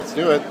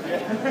Let's do it.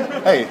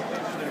 Hey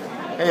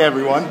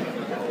everyone.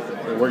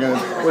 We're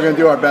gonna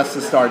do our best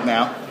to start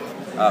now.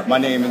 My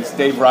name is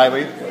Dave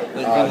Riley.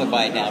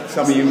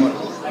 Some of you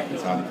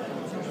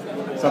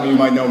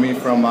might know me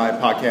from my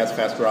podcast,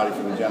 Fast Karate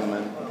for the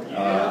Gentlemen.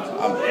 I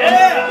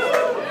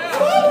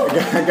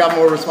got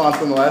more response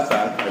than the last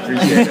time. I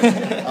appreciate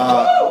it.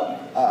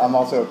 I'm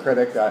also a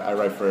critic. I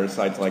write for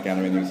sites like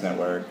Anime News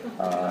Network.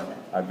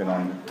 I've been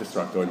on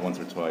Destructoid once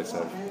or twice.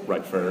 I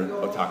write for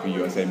Otakon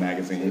USA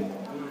magazine.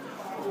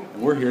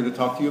 And we're here to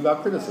talk to you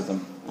about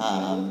criticism.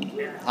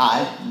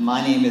 Hi,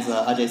 my name is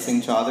Ajay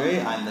Singh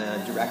Chaudhary. I'm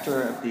the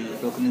director of the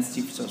Philippine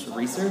Institute for Social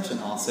Research and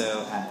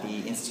also at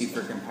the Institute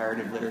for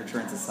Comparative Literature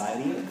and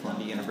Society at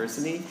Columbia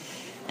University.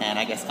 And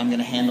I guess I'm going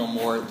to handle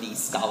more the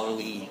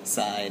scholarly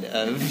side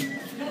of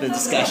the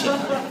discussion.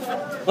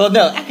 Well,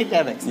 no,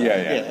 academics.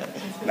 Yeah.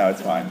 No,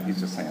 it's fine.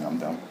 He's just saying I'm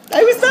dumb.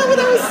 That was not what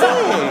I was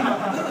saying.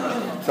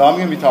 So I'm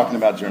going to be talking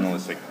about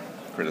journalistic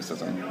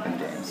criticism in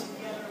games.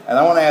 And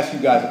I want to ask you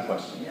guys a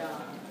question.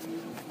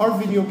 Are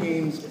video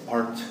games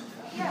art?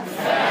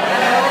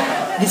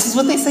 This is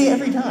what they say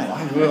every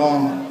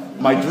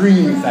time. My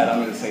dream is that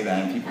I'm going to say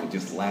that and people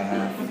just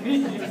laugh.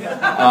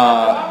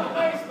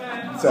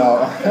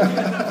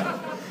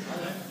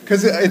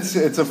 Because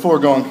it's a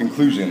foregone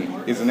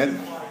conclusion, isn't it?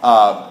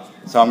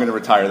 So I'm going to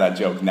retire that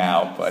joke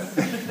now, but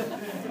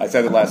I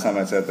said it last time,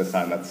 I said it this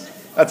time,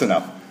 that's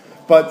enough.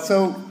 But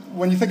so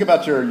when you think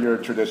about your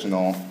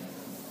traditional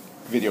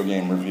video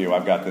game review,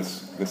 I've got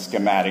this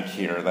schematic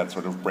here that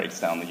sort of breaks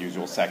down the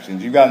usual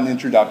sections. You've got an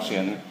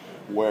introduction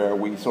where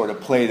we sort of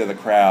play to the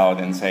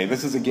crowd and say,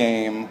 this is a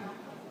game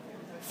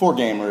for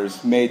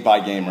gamers, made by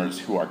gamers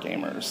who are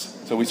gamers.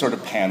 So we sort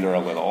of pander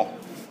a little.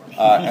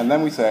 And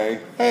then we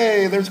say,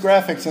 hey, there's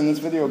graphics in this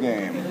video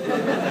game.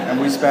 And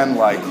we spend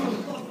like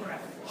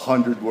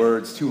 100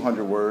 words,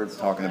 200 words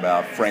talking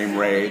about frame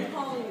rate.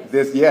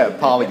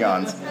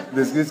 Polygons.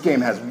 This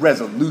game has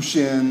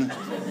resolution.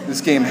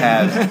 This game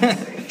has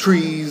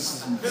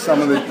trees.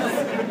 Some of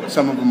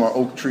them are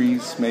oak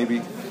trees,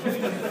 maybe.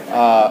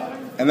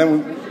 And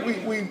then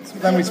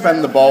we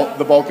spend the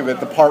bulk of it,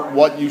 the part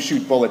what you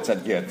shoot bullets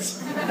at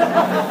gets.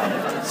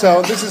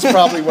 So this is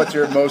probably what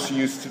you're most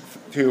used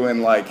to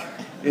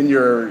in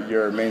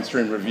your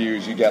mainstream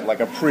reviews. You get like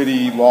a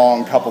pretty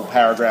long couple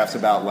paragraphs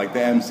about like the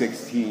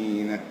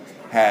M16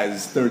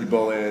 has 30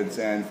 bullets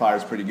and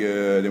fires pretty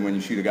good, and when you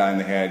shoot a guy in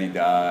the head, he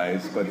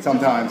dies. But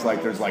sometimes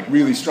like there's like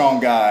really strong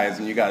guys,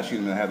 and you got to shoot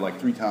them in the head like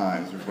 3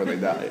 times before they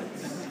die.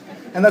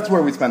 And that's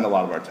where we spend a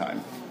lot of our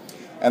time.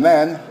 And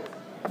then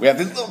we have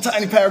this little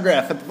tiny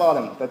paragraph at the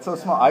bottom that's so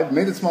small. I've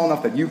made it small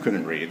enough that you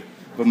couldn't read,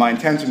 but my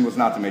intention was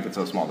not to make it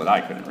so small that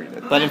I couldn't read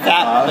it. But in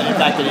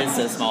fact, it is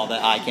so small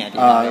that I can't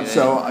read it.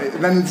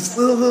 Then this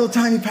little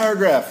tiny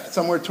paragraph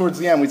somewhere towards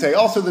the end, we say,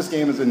 also this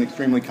game is an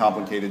extremely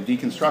complicated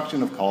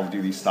deconstruction of Call of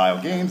Duty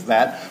style games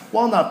that,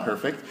 while not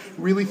perfect,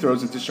 really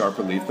throws into sharp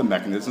relief the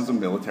mechanisms of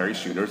military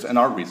shooters and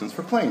our reasons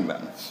for playing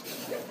them.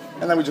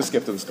 And then we just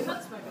skip to the story.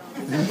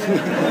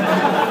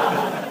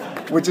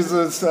 Which is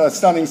a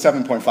stunning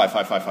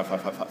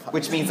 7.5555555.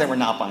 Which means that we're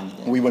not buying the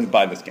game. We wouldn't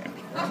buy this game.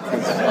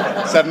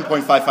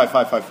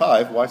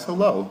 7.55555, why so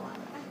low?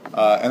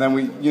 And then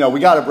we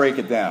got to break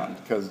it down,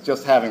 because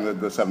just having the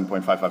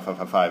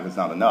 7.55555 is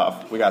not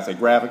enough. We got to say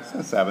graphics,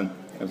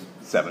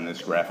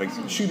 7-ish graphics.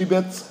 Shooty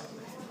bits,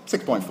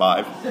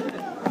 6.5.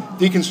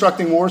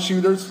 Deconstructing war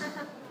shooters,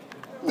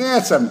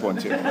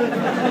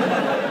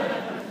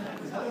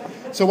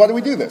 7.2. So why do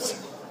we do this?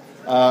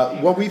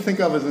 What we think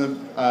of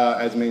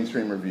as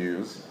mainstream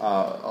reviews,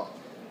 a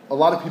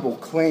lot of people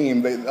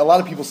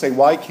say,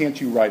 why can't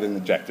you write an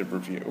objective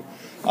review?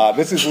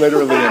 This is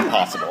literally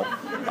impossible.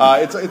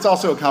 It's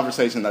also a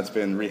conversation that's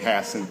been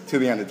rehashed to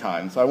the end of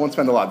time, so I won't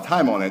spend a lot of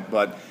time on it,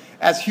 but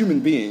as human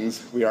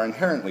beings, we are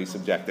inherently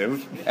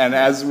subjective, and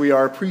as we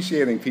are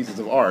appreciating pieces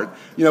of art,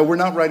 we're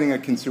not writing a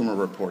Consumer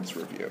Reports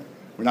review.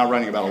 We're not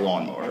writing about a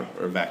lawnmower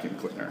or a vacuum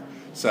cleaner.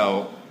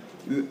 So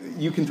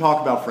you can talk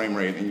about frame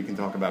rate and you can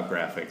talk about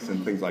graphics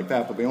and things like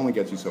that, but they only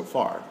get you so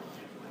far.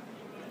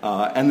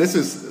 And this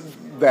is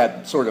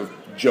that sort of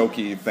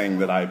jokey thing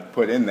that I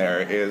put in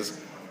there is,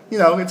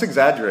 it's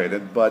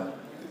exaggerated, but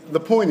the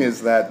point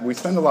is that we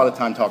spend a lot of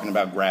time talking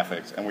about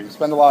graphics, and we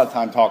spend a lot of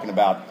time talking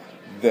about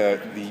the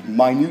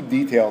minute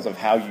details of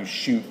how you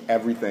shoot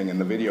everything in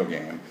the video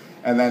game.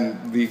 And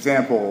then the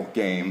example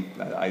game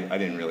that I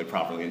didn't really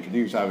properly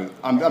introduce, I'm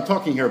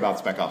talking here about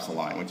Spec Ops: The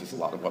Line, which is a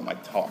lot of what my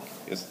talk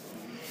is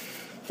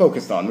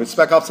focused on. Which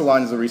Spec Ops: The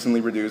Line is a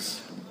recently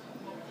released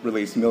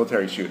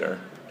military shooter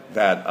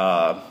that,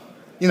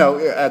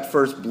 at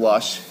first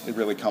blush, it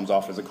really comes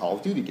off as a Call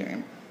of Duty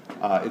game.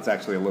 It's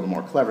actually a little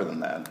more clever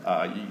than that.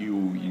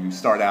 You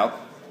start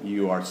out,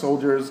 you are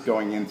soldiers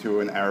going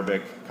into an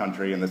Arabic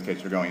country, in this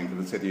case you're going into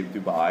the city of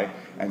Dubai,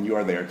 and you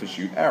are there to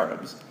shoot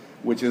Arabs,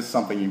 which is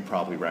something you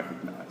probably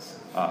recognize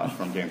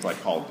from games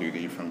like Call of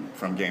Duty,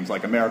 from games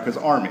like America's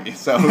Army,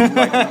 so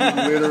like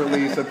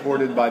literally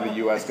supported by the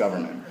U.S.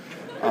 government.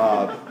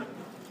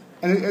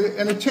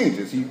 And it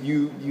changes.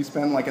 You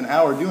spend like an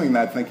hour doing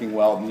that thinking,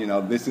 well,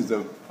 this is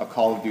a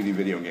Call of Duty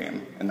video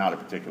game and not a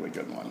particularly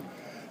good one.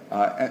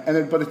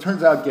 But it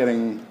turns out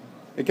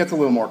it gets a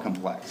little more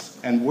complex.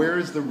 And where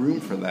is the room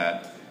for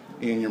that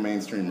in your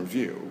mainstream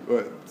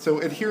review? So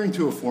adhering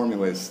to a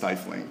formula is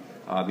stifling.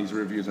 These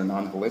reviews are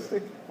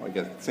non-holistic, like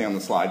I say on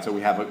the slide. So we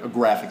have a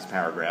graphics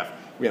paragraph,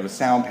 we have a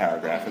sound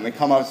paragraph, and they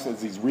come out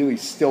as these really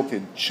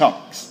stilted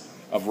chunks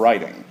of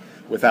writing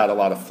without a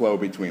lot of flow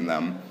between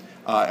them.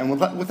 And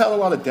without a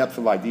lot of depth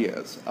of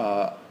ideas.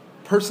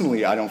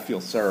 Personally, I don't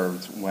feel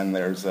served when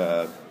there's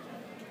a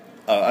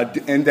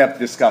in-depth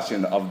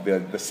discussion of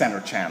the center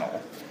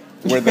channel,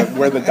 where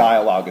the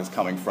dialogue is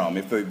coming from.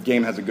 If the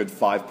game has a good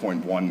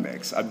 5.1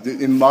 mix,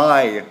 in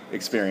my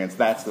experience,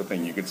 that's the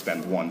thing you could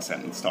spend one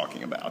sentence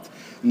talking about.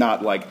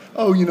 Not like,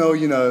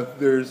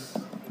 there's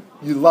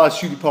a lot of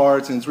shooty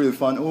parts and it's really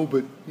fun. Oh,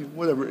 but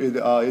whatever,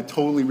 it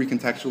totally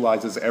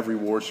recontextualizes every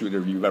war shooter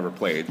you've ever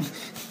played.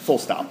 Full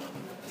stop.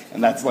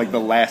 And that's like the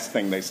last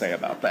thing they say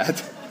about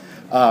that.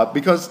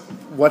 Because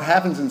what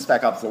happens in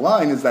Spec Ops: The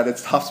Line is that it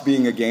stops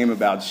being a game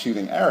about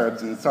shooting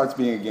Arabs and it starts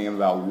being a game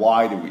about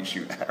why do we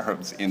shoot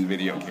Arabs in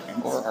video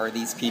games. Or are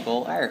these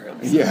people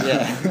Arabs?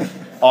 Yeah.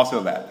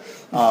 Also that.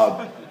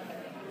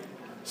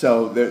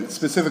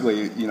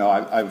 Specifically,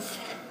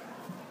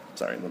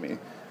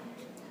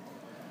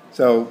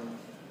 So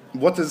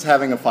what does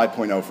having a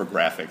 5.0 for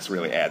graphics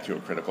really add to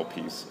a critical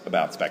piece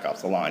about Spec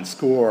Ops: The Line?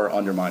 Score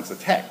undermines the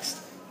text.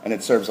 And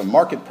it serves a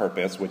market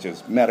purpose, which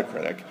is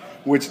Metacritic,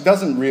 which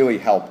doesn't really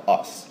help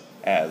us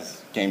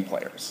as game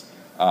players.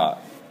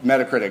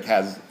 Metacritic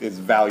is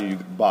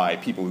valued by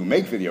people who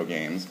make video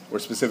games, or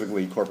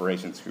specifically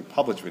corporations who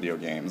publish video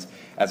games,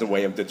 as a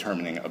way of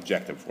determining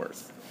objective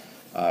worth,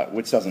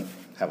 which doesn't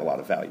have a lot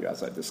of value,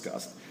 as I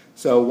discussed.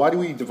 So why do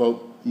we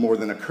devote more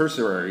than a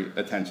cursory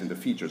attention to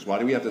features? Why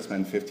do we have to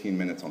spend 15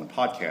 minutes on a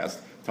podcast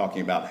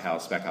talking about how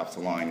Spec Ops: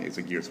 The Line is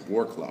a Gears of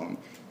War clone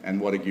and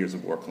what a Gears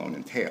of War clone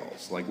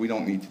entails? Like, we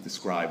don't need to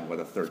describe what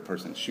a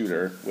third-person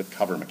shooter with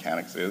cover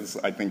mechanics is.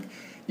 I think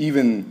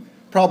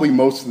probably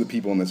most of the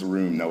people in this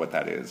room know what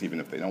that is, even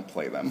if they don't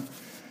play them.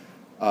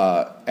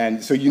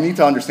 And so you need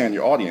to understand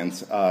your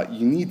audience.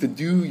 You need to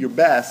do your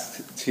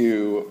best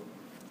to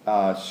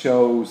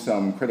show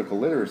some critical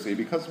literacy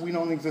because we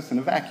don't exist in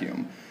a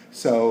vacuum.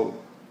 So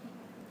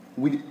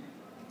we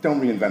don't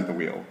reinvent the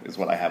wheel is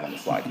what I have on the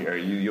slide here.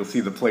 You'll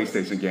see the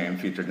PlayStation game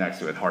featured next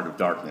to it, Heart of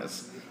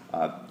Darkness.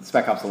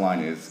 Spec Ops: The Line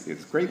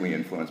is greatly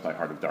influenced by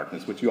Heart of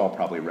Darkness, which you all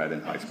probably read in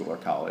high school or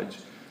college.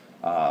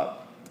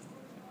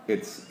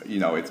 It's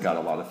got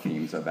a lot of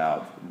themes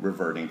about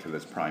reverting to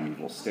this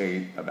primeval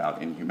state,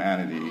 about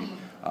inhumanity,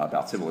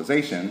 about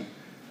civilization.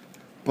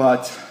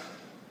 But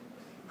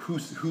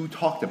who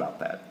talked about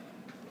that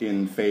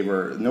in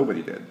favor?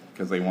 Nobody did,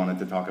 because they wanted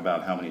to talk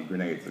about how many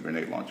grenades the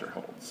grenade launcher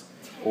holds.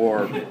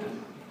 Or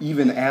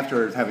even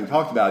after having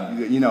talked about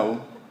it,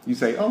 you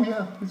say, oh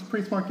yeah, it's a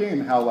pretty smart game.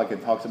 How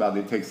it talks about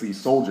it takes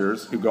these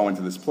soldiers who go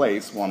into this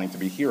place wanting to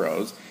be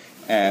heroes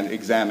and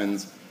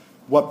examines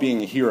what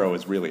being a hero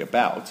is really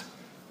about.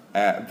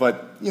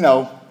 But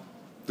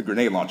the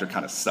grenade launcher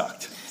kind of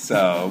sucked.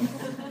 So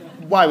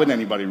why would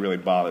anybody really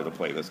bother to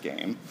play this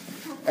game?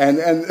 And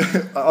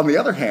on the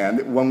other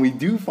hand, when we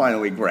do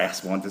finally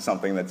grasp onto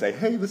something that say,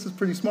 hey, this is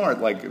pretty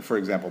smart, like, for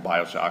example,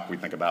 BioShock, we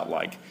think about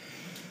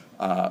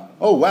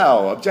oh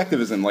wow,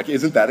 objectivism,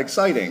 isn't that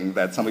exciting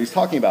that somebody's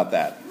talking about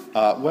that?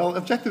 Well,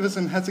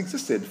 objectivism has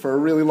existed for a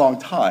really long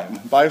time.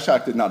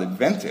 BioShock did not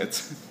invent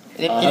it.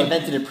 It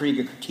invented a pretty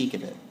good critique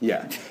of it.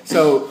 Yeah.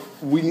 So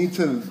we need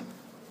to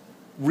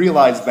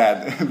realize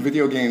that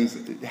video games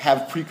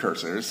have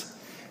precursors,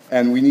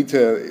 and we need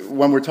to,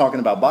 when we're talking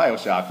about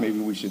BioShock, maybe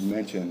we should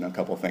mention a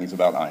couple things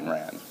about Ayn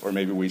Rand, or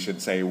maybe we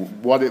should say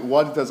what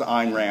does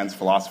Ayn Rand's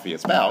philosophy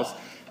espouse,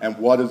 and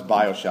what is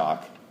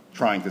BioShock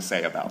trying to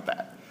say about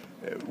that?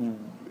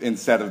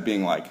 Instead of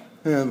being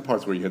the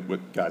parts where you hit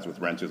with guys with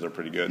wrenches are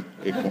pretty good,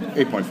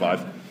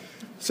 8.5.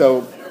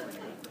 So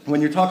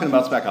when you're talking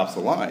about Spec Ops: The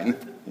Line,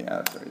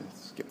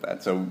 skip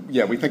that. So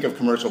we think of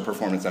commercial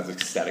performance as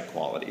aesthetic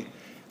quality,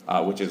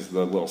 which is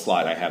the little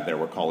slide I have there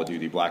where Call of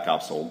Duty Black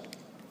Ops sold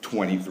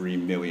 23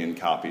 million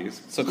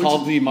copies. So Call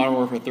of Duty Modern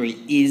Warfare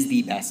 3 is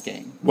the best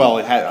game. Well,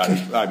 it had,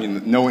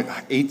 no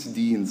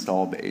HD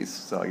install base,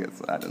 so I guess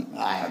I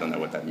don't know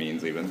what that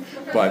means even.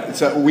 But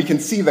so we can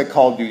see that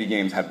Call of Duty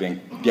games have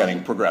been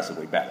getting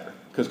progressively better,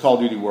 because Call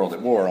of Duty World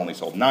at War only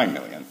sold 9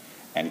 million,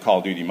 and Call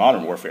of Duty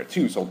Modern Warfare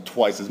 2 sold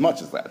twice as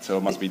much as that, so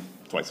it must be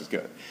twice as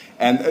good.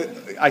 And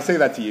I say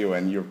that to you,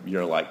 and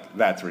you're like,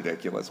 that's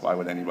ridiculous. Why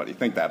would anybody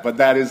think that? But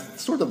that is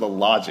sort of the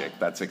logic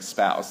that's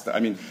espoused.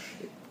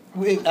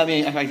 If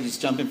I could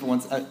just jump in for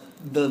once,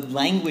 the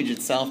language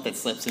itself that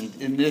slips in,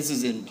 and this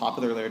is in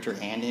popular literature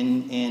and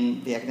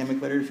in the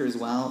academic literature as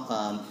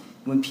well,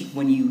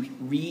 when you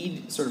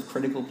read sort of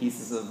critical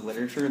pieces of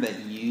literature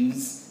that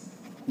use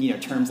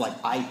terms like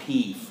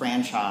IP,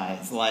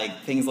 franchise,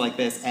 things like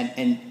this,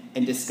 and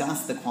and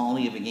discuss the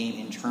quality of a game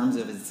in terms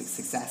of its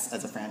success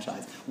as a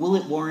franchise. Will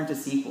it warrant a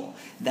sequel?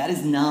 That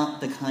is not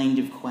the kind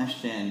of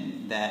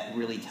question that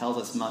really tells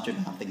us much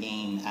about the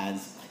game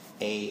as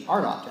a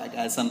art object,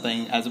 as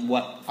something, as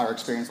what our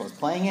experience was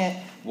playing it,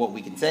 what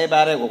we can say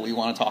about it, what we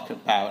want to talk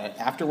about it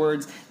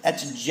afterwards.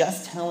 That's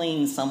just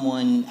telling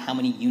someone how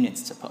many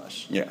units to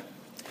push. Yeah.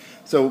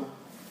 So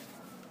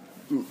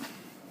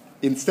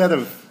instead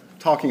of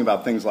talking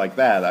about things like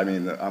that, I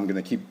mean, I'm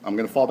going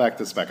to fall back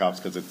to Spec Ops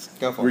because it's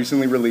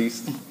recently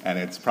released, and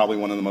it's probably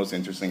one of the most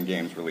interesting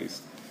games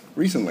released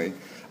recently.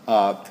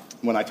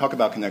 When I talk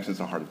about connections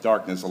to Heart of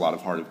Darkness, a lot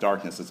of Heart of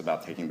Darkness is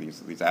about taking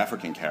these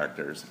African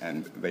characters,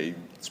 and they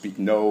speak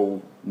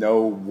no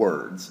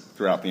words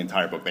throughout the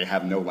entire book. They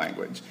have no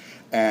language.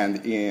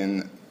 And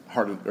in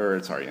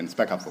in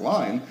Spec Ops: The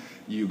Line,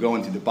 you go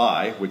into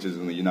Dubai, which is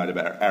in the United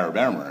Arab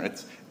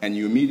Emirates, and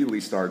you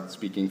immediately start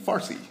speaking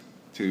Farsi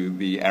to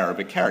the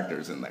Arabic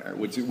characters in there,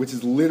 which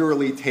is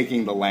literally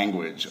taking the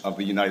language of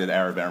the United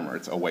Arab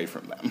Emirates away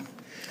from them.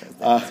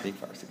 They don't speak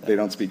Farsi. They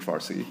don't speak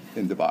Farsi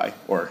in Dubai,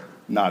 or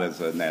not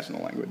as a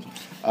national language.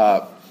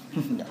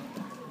 No.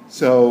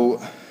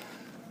 So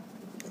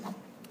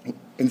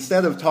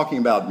instead of talking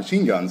about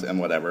machine guns and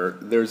whatever,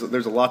 there's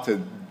a lot to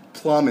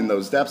plumb in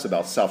those depths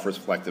about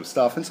self-reflective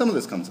stuff, and some of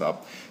this comes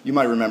up. You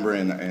might remember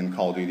in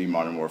Call of Duty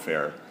Modern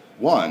Warfare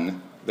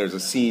 1, there's a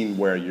scene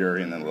where you're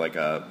in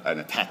an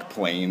attack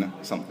plane,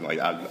 something like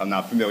that. I'm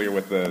not familiar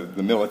with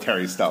the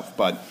military stuff,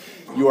 but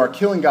you are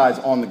killing guys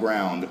on the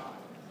ground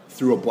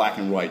through a black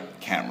and white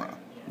camera.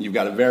 You've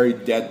got a very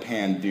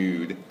deadpan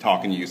dude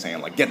talking to you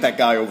saying, like, get that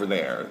guy over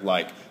there,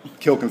 like,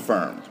 kill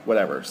confirmed,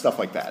 whatever, stuff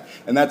like that.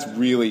 And that's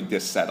really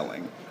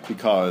dissettling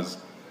because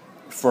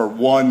for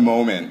one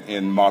moment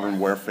in Modern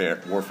Warfare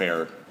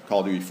Call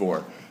of Duty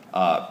 4,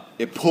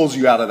 it pulls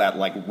you out of that,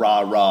 like,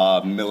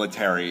 rah-rah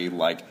military,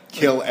 like,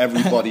 kill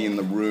everybody in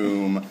the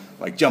room,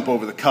 like, jump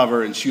over the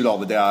cover and shoot all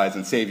the guys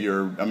and save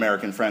your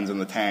American friends in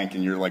the tank,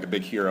 and you're like a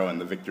big hero and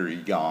the victory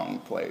gong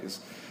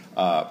plays.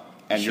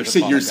 And you're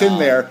sitting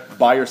there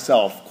by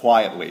yourself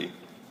quietly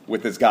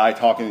with this guy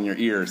talking in your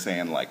ear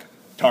saying, like,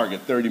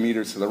 target 30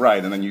 meters to the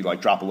right, and then you, like,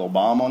 drop a little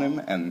bomb on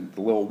him, and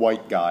the little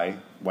white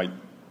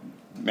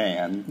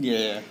man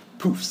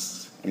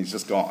poofs, and he's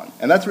just gone.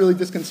 And that's really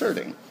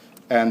disconcerting.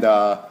 And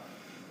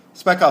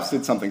Spec Ops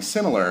did something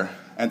similar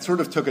and sort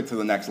of took it to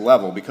the next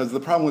level, because the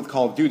problem with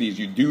Call of Duty is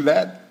you do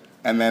that,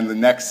 and then the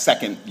next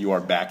second you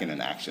are back in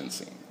an action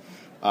scene.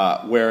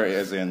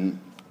 Whereas in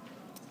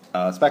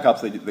Spec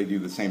Ops, they do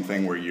the same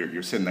thing where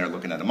you're sitting there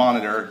looking at a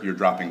monitor, you're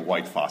dropping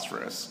white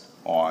phosphorus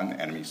on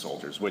enemy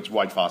soldiers, which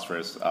white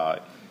phosphorus, I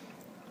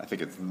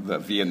think it's the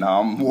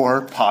Vietnam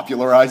War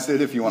popularized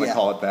it, if you want to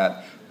call it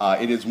that.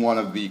 It is one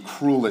of the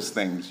cruelest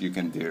things you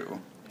can do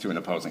to an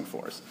opposing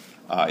force.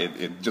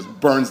 It just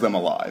burns them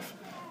alive.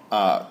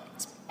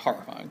 It's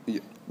horrifying.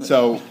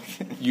 So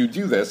you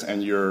do this,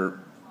 and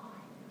you're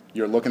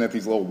looking at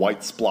these little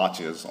white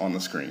splotches on the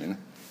screen,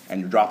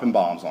 and you're dropping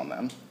bombs on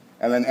them.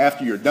 And then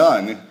after you're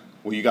done,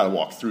 well, you got to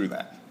walk through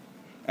that.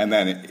 And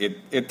then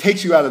it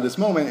takes you out of this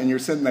moment, and you're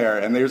sitting there,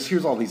 and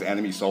here's all these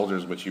enemy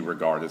soldiers which you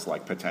regard as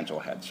like potential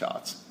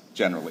headshots,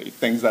 generally.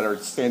 Things that are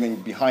standing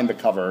behind the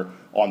cover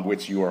on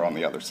which you are on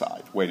the other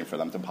side, waiting for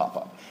them to pop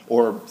up.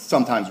 Or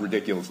sometimes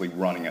ridiculously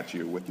running at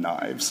you with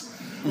knives.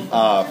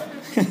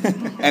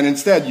 And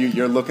instead,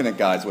 you're looking at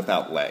guys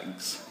without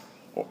legs.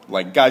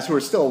 Like guys who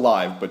are still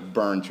alive, but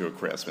burned to a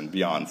crisp and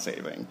beyond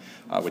saving,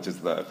 which is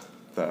the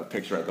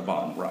picture at the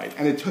bottom right.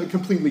 And it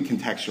completely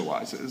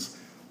contextualizes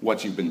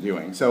what you've been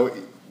doing. So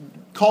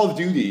Call of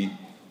Duty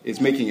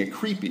is making it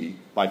creepy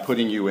by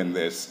putting you in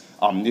this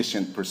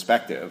omniscient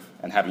perspective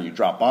and having you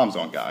drop bombs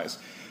on guys.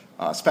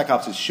 Spec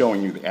Ops is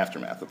showing you the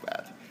aftermath of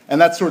that. And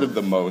that's sort of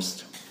the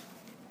most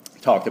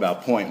talked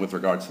about point with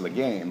regards to the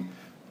game,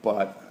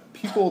 but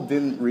people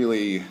didn't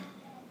really...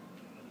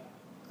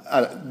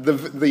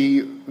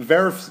 the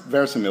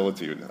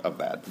verisimilitude of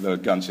that, the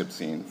gunship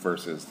scene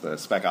versus the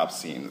Spec Ops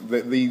scene,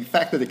 the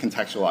fact that it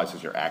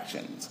contextualizes your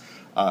actions,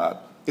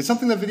 is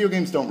something that video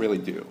games don't really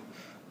do.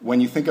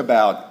 When you think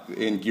about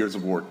in Gears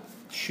of War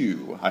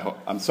 2,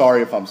 I'm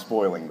sorry if I'm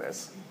spoiling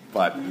this,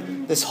 but...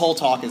 This whole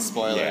talk is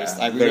spoilers.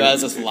 Yeah, I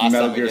realized this last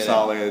Metal time Gear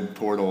Solid,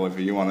 Portal, if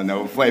you want to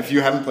know, if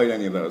you haven't played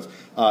any of those.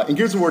 In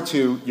Gears of War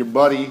 2, your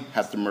buddy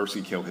has to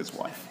mercy kill his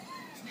wife.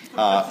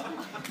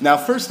 Now,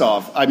 first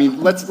off, I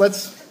mean, let's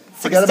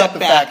forget about the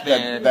fact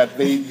that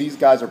these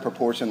guys are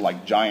proportioned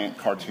like giant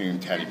cartoon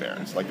teddy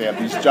bears. Like, they have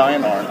these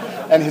giant arms,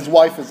 and his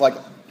wife is like...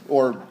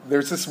 Or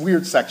there's this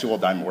weird sexual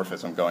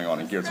dimorphism going on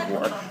in Gears of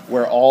War,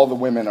 where all the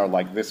women are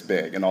like this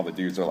big and all the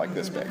dudes are like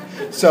this big.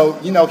 So,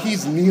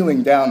 he's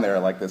kneeling down there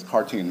like this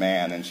cartoon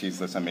man, and she's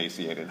this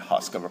emaciated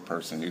husk of a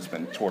person who's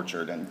been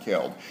tortured and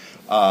killed,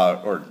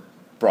 or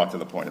brought to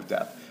the point of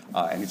death.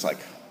 And he's like,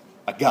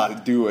 I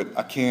gotta do it,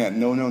 I can't,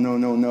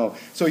 no.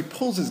 So he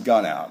pulls his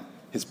gun out,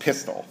 his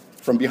pistol,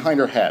 from behind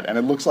her head, and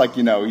it looks like,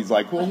 he's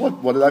like, well,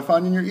 what did I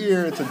find in your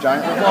ear? It's a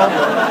giant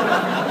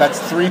revolver. That's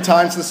 3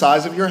 times the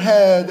size of your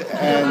head,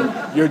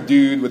 and your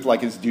dude with,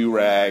 like, his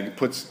do-rag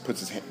puts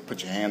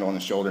your hand on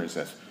his shoulder and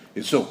says,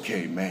 it's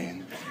okay,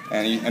 man.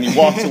 And he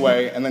walks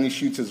away, and then he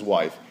shoots his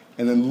wife.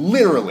 And then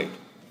literally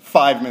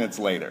 5 minutes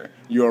later,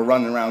 you're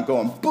running around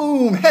going,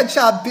 boom,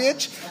 headshot,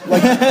 bitch.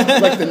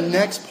 Like the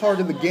next part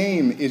of the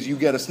game is you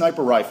get a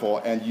sniper rifle,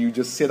 and you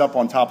just sit up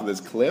on top of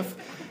this cliff,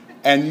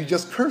 and you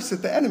just curse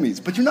at the enemies.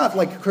 But you're not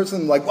like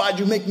cursing like, why'd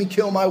you make me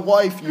kill my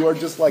wife? You are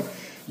just like,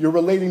 you're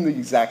relating the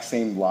exact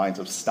same lines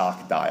of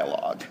stock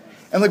dialogue.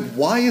 And like,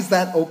 why is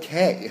that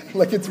okay?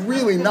 Like, it's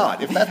really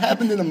not. If that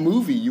happened in a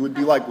movie, you would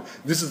be like,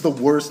 this is the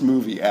worst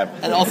movie ever.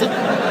 And also,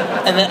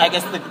 and then I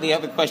guess the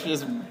other question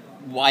is,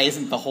 why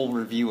isn't the whole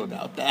review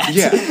about that?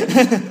 Yeah.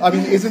 I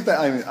mean, isn't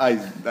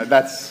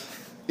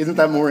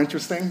that more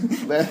interesting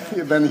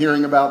than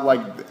hearing about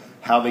like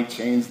how they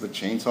changed the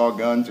chainsaw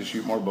gun to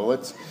shoot more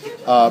bullets?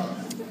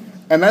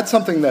 And that's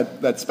something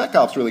that Spec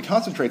Ops really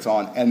concentrates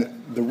on, and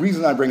the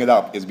reason I bring it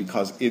up is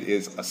because it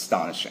is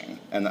astonishing.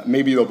 And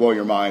maybe it'll blow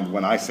your mind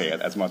when I say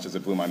it as much as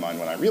it blew my mind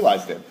when I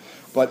realized it.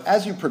 But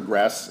as you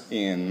progress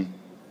in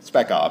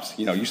Spec Ops,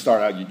 you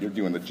start out, you're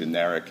doing the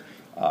generic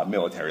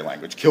military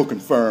language, kill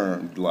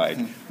confirmed, like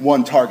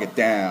one target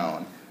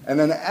down. And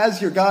then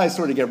as your guys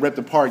sort of get ripped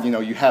apart,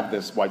 you have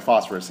this white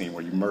phosphorus scene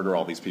where you murder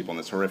all these people in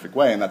this horrific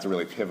way, and that's a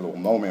really pivotal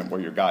moment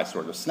where your guy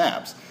sort of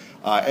snaps.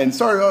 And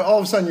all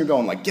of a sudden you're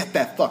going like, get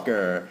that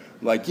fucker,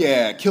 like,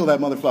 yeah, kill that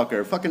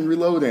motherfucker, fucking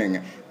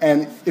reloading.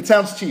 And it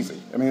sounds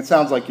cheesy. I mean, it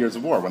sounds like Gears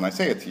of War when I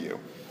say it to you.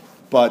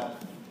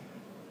 But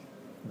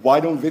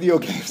why don't video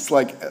games,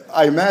 like,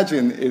 I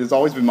imagine it has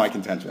always been my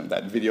contention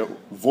that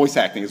voice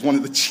acting is one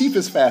of the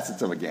cheapest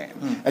facets of a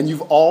game. And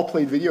you've all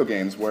played video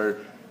games where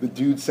the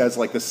dude says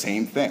like the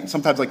same thing.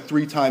 Sometimes like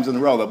 3 times in a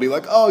row, they'll be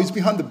like, oh, he's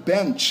behind the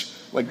bench.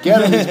 Like,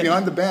 get him, he's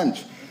behind the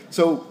bench.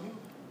 So,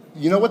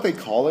 you know what they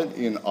call it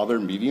in other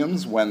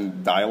mediums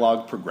when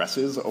dialogue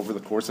progresses over the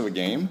course of a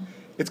game?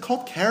 It's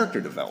called character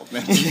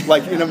development.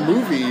 Like in a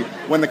movie,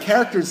 when the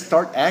characters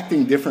start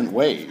acting different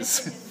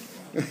ways.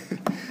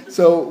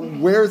 So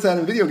where's that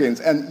in video games?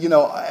 And,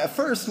 at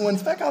first, when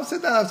Spec Ops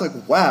did that, I was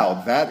like,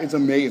 wow, that is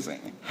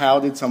amazing. How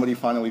did somebody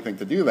finally think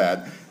to do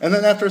that? And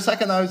then after a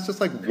second, I was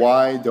just like,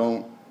 why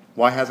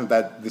hasn't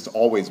this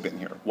always been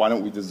here? Why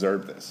don't we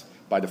deserve this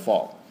by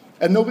default?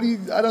 And nobody,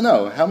 I don't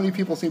know, how many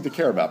people seem to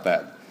care about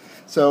that?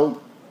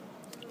 So,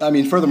 I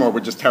mean, furthermore,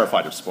 we're just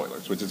terrified of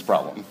spoilers, which is a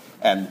problem.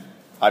 And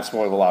I've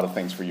spoiled a lot of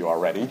things for you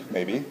already,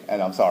 maybe,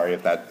 and I'm sorry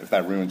if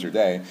that ruins your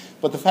day.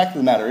 But the fact of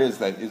the matter is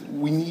that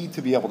we need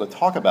to be able to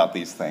talk about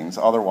these things.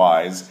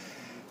 Otherwise,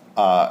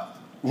 we're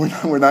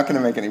not going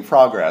to make any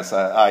progress.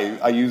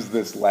 I used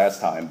this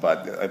last time,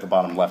 but at the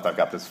bottom left, I've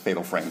got this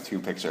Fatal Frame 2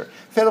 picture.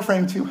 Fatal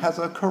Frame 2 has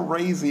a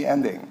crazy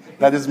ending.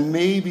 That is,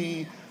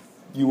 maybe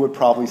you would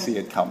probably see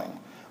it coming.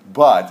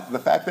 But the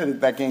fact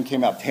that that game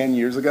came out 10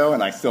 years ago,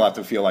 and I still have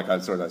to feel like I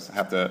sort of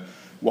have to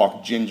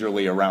walk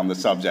gingerly around the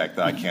subject,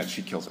 that I can't,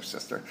 she kills her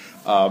sister.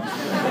 I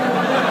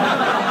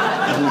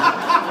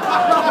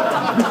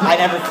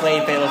never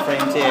played Fatal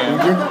Frame 2.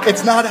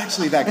 It's not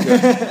actually that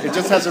good. It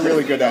just has a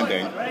really good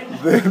ending.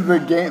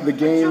 The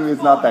game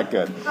is not that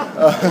good.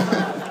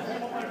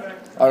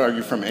 Are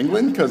you from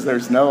England? Because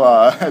there's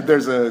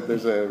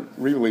a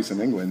re-release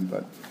in England,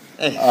 but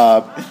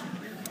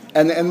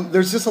and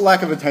there's just a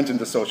lack of attention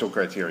to social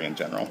criteria in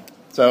general.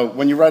 So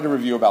when you write a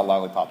review about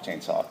Lollipop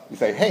Chainsaw, you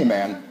say, hey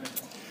man,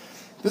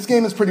 this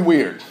game is pretty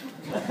weird,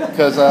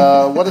 because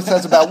what it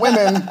says about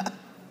women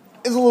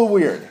is a little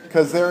weird,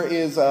 because there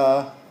is,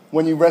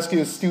 when you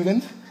rescue a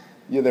student,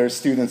 there's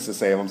students to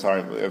save. I'm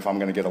sorry if I'm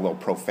going to get a little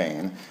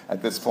profane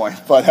at this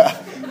point, but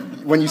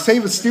when you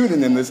save a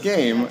student in this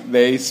game,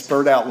 they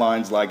spurt out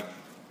lines like,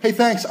 hey,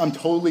 thanks, I'm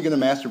totally going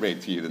to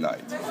masturbate to you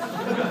tonight.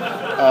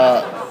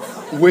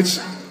 Which,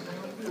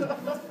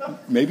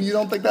 maybe you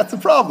don't think that's a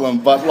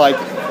problem, but like,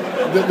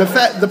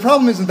 the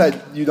problem isn't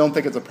that you don't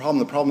think it's a problem.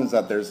 The problem is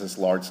that there's this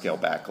large-scale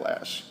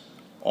backlash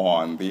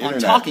on the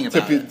internet. Talking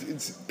about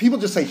it. People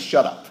just say,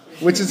 shut up,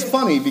 which is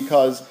funny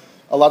because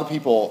a lot of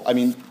people, I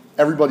mean,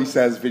 everybody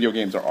says video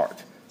games are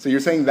art. So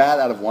you're saying that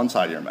out of one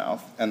side of your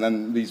mouth, and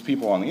then these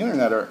people on the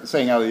internet are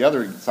saying out of the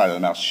other side of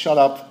the mouth, shut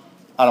up,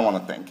 I don't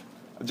want to think.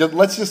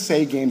 Let's just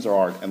say games are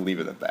art and leave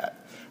it at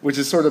that, which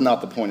is sort of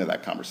not the point of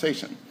that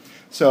conversation.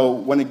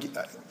 So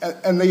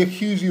and they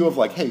accuse you of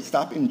like, hey,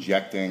 stop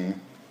injecting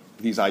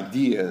these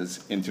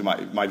ideas into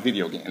my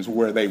video games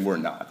where they were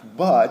not.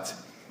 But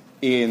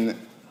in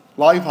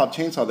Lollipop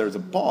Chainsaw, there's a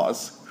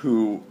boss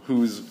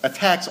whose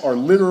attacks are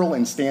literal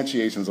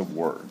instantiations of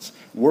words.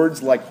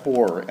 Words like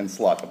whore and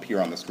slut appear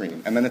on the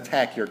screen and then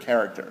attack your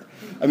character.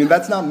 I mean,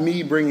 that's not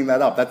me bringing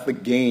that up. That's the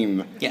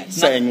game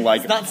saying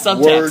like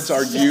words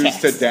are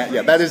used to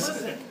yeah, that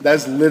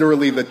is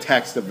literally the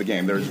text of the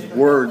game. There's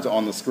words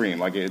on the screen.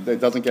 Like it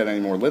doesn't get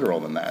any more literal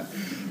than that.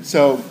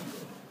 So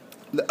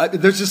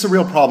there's just a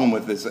real problem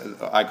with this.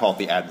 I call it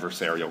the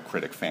adversarial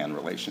critic-fan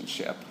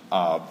relationship.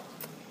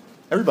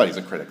 Everybody's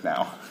a critic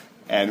now,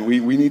 and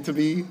we need to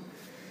be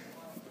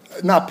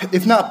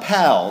if not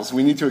pals,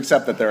 we need to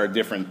accept that there are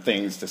different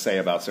things to say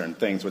about certain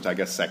things, which I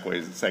guess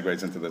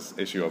segues into this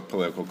issue of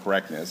political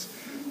correctness,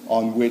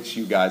 on which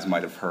you guys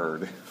might have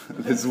heard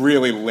this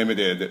really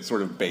limited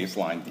sort of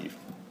baseline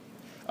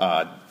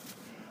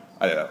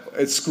I don't know,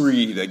 it's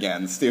screed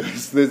against. The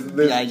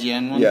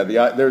IGN one?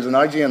 Yeah, there's an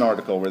IGN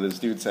article where this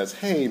dude says,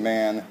 hey,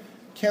 man,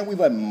 can't we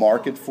let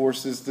market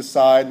forces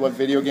decide what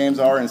video games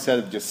are instead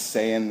of just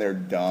saying they're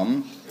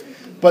dumb?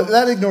 But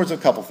that ignores a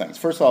couple things.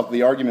 First off,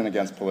 the argument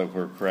against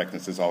political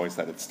correctness is always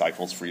that it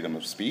stifles freedom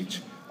of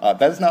speech.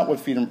 That is not what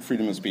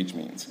freedom of speech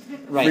means.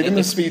 Right. Freedom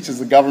of speech is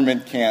the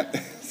government can't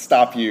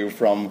stop you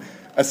from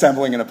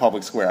assembling in a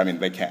public square. I mean,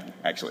 they can,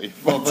 actually.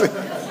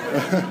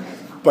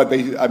 But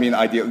they, I mean,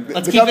 ideal.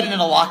 Let's keep it in a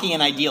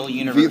Lockean ideal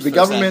universe. The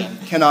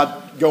government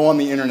cannot go on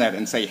the internet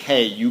and say,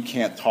 hey, you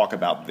can't talk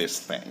about this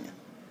thing.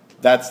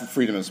 That's the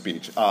freedom of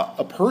speech.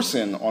 A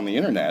person on the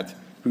internet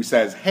who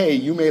says, hey,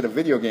 you made a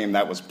video game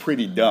that was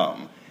pretty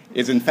dumb,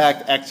 is in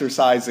fact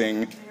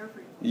exercising.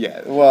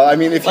 Yeah, well, I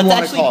mean, if you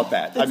want to call it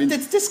that. I mean,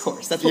 it's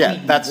discourse. That's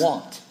what we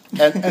want.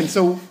 And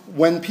so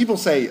when people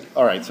say,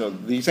 all right, so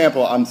the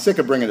example, I'm sick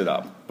of bringing it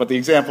up, but the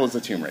example is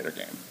the Tomb Raider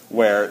game,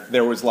 where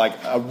there was like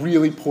a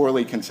really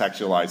poorly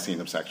contextualized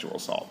scene of sexual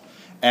assault.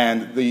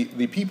 And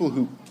the people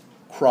who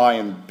cry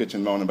and bitch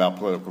and moan about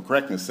political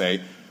correctness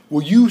say,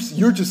 well,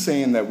 you're just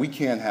saying that we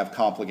can't have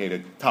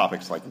complicated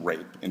topics like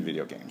rape in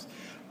video games,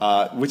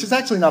 which is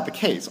actually not the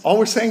case. All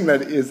we're saying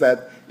is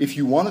that if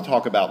you want to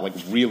talk about like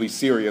really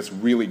serious,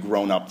 really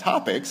grown-up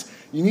topics,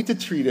 you need to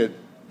treat it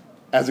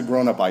as a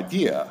grown-up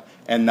idea.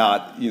 And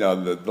not,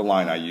 the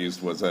line I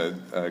used was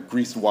a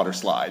greased water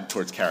slide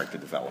towards character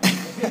development.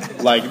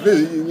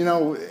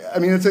 I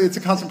mean, it's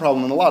a constant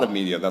problem in a lot of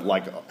media that,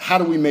 like, how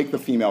do we make the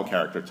female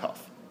character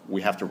tough?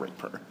 We have to rape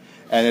her.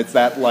 And it's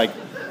that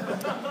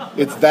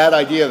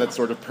idea that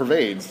sort of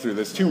pervades through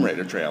this Tomb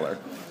Raider trailer.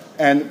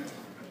 And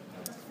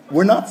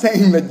we're not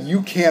saying that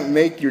you can't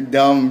make your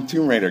dumb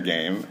Tomb Raider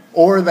game,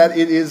 or that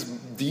it is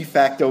de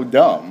facto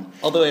dumb.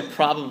 Although it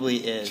probably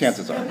is.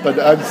 Chances are. But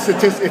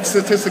it's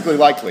statistically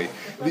likely.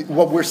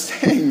 What we're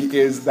saying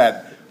is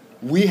that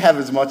we have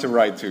as much a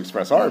right to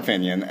express our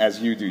opinion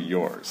as you do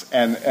yours.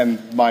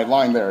 And my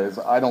line there is,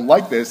 I don't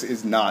like this,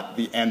 is not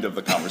the end of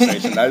the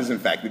conversation. That is, in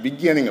fact, the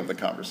beginning of the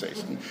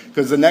conversation.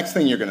 Because the next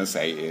thing you're going to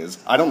say is,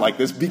 I don't like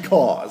this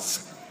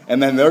because.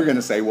 And then they're going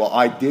to say, well,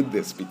 I did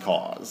this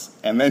because.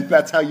 And then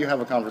that's how you have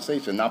a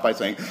conversation, not by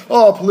saying,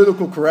 oh,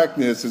 political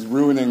correctness is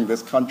ruining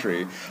this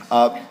country.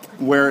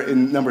 Where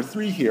in number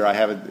 3 here, I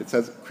have it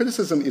says,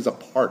 criticism is a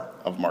part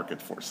of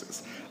market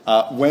forces.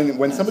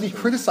 When somebody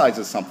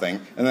criticizes something,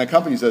 and then a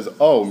company says,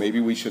 oh, maybe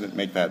we shouldn't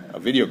make that a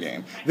video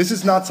game, this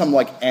is not some,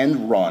 like,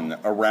 end run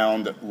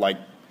around, like,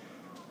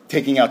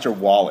 taking out your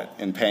wallet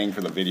and paying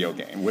for the video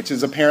game, which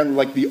is apparently,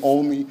 like, the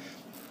only...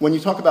 When you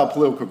talk about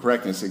political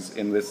correctness, it's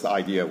in this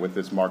idea with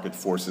this market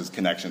forces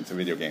connection to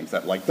video games,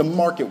 that, like, the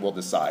market will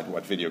decide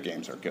what video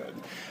games are good.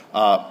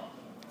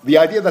 The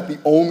idea that the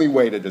only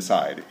way to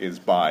decide is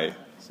by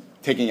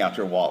taking out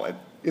your wallet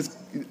is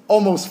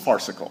almost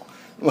farcical.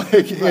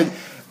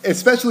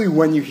 Especially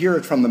when you hear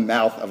it from the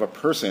mouth of a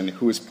person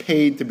who is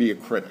paid to be a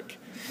critic.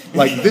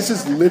 Like, this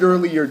is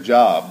literally your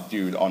job,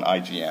 dude, on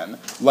IGN.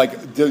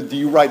 Like, do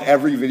you write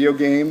every video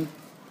game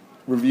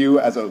review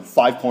as a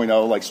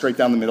 5.0, like straight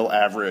down the middle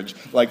average,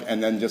 like,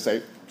 and then just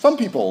say, some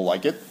people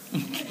like it?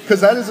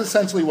 Because that is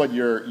essentially what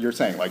you're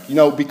saying. Like,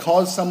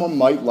 because someone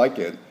might like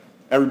it,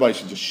 everybody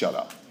should just shut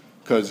up.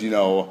 Because,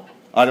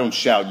 I don't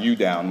shout you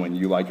down when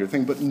you like your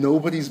thing, but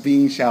nobody's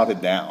being shouted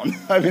down.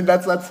 I mean,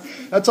 that's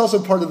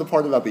also part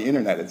about the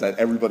internet, is that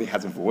everybody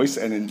has a voice,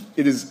 and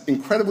it is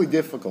incredibly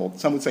difficult,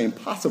 some would say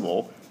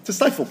impossible, to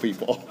stifle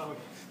people.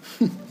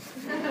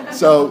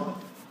 So,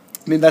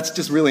 I mean, that's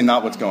just really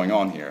not what's going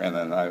on here. And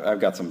then I've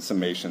got some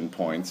summation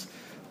points.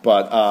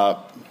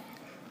 But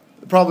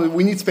probably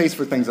we need space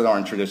for things that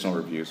aren't traditional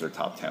reviews or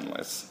top 10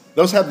 lists.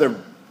 Those have their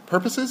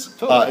purposes,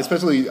 totally.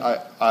 Especially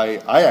I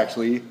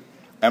actually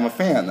am a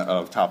fan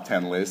of top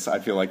 10 lists. I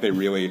feel like they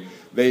really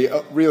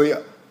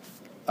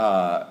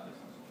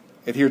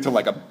adhere to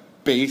like a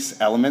base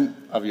element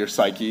of your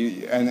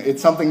psyche, and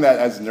it's something that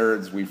as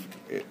nerds we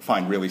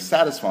find really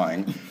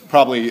satisfying.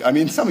 Probably, I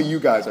mean, some of you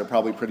guys are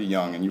probably pretty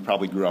young, and you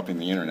probably grew up in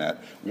the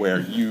internet where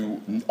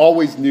you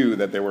always knew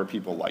that there were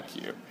people like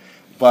you.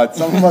 But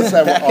some of us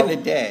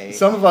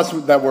some of us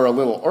that were a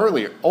little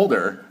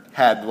older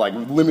had like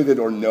limited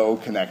or no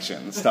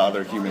connections to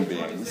other human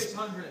beings.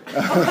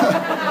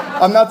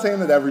 I'm not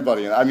saying that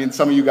everybody, I mean,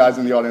 some of you guys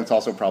in the audience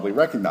also probably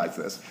recognize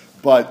this,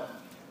 but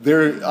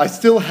I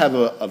still have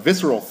a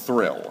visceral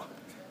thrill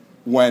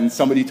when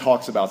somebody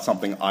talks about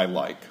something I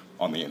like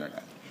on the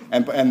internet.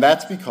 And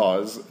that's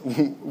because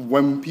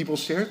when people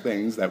share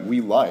things that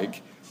we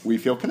like, we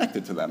feel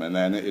connected to them, and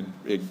then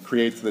it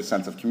creates this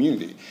sense of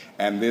community.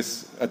 And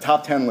a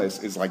top 10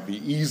 list is like the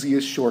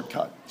easiest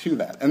shortcut to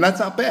that. And that's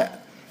not bad.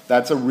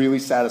 That's a really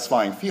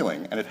satisfying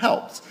feeling, and it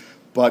helps.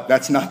 But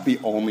that's not the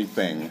only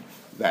thing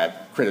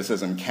that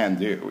criticism can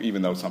do,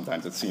 even though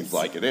sometimes it seems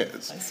like it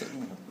is.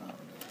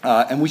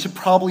 And we should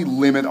probably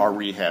limit our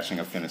rehashing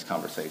of finished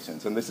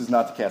conversations. And this is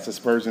not to cast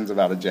aspersions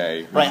about a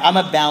J. Right, I'm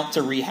about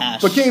to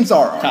rehash but games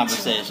are art.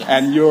 Conversations.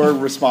 And your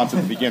response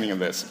at the beginning of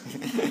this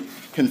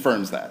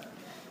confirms that.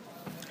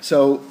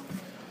 So,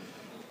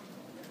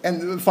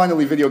 and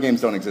finally, video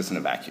games don't exist in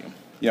a vacuum.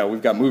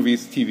 we've got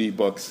movies, TV,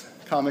 books,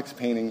 comics,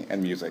 painting,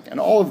 and music. And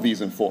all of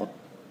these inform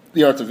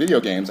the arts of video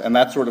games, and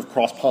that sort of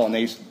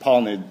cross-pollination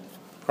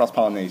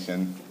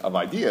of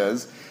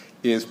ideas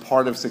is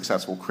part of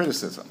successful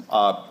criticism.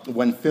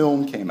 When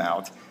film came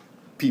out,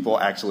 people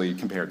actually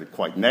compared it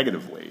quite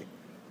negatively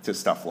to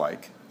stuff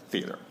like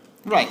theater.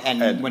 Right,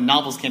 and when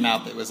novels came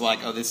out, it was like,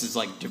 oh, this is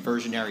like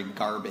diversionary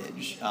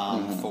garbage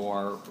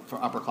for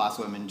upper-class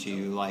women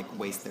to like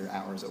waste their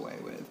hours away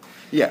with.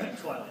 Yeah,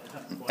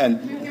 and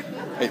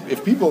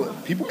if people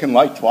can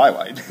like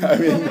Twilight, I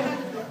mean,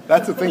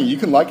 that's the thing. You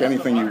can like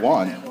anything you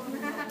want,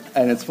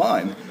 and it's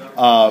fine.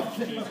 But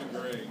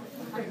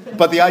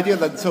the idea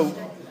that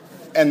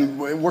and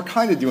we're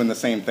kind of doing the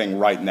same thing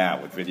right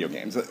now with video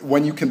games.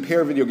 When you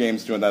compare video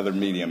games to another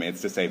medium,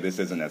 it's to say this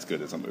isn't as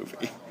good as a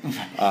movie.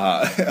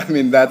 I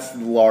mean, that's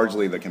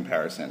largely the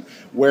comparison.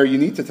 Where you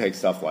need to take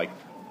stuff like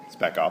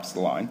Spec Ops: The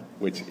Line,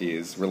 which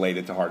is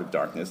related to Heart of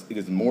Darkness. It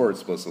is more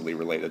explicitly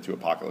related to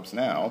Apocalypse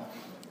Now,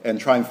 and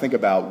try and think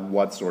about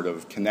what sort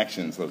of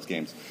connections those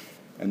games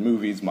and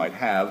movies might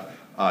have.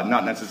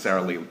 Not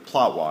necessarily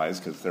plot-wise,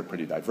 because they're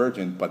pretty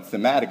divergent, but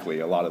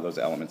thematically, a lot of those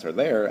elements are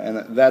there,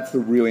 and that's the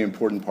really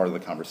important part of the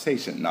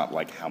conversation, not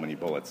like how many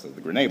bullets does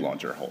the grenade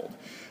launcher hold.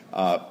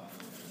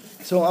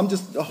 So I'm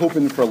just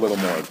hoping for a little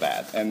more of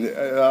that. And,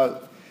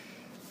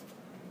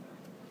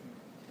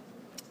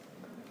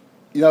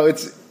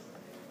 it's...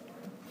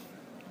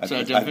 Should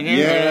I jump in here?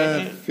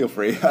 Yeah, feel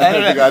free.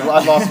 I've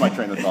lost my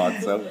train of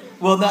thought. So.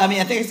 Well, no, I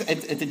mean, I think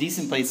it's a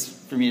decent place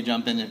for me to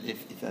jump in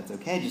if that's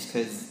okay, just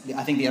because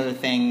I think the other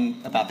thing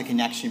about the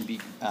connection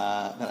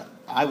that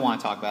I want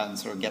to talk about and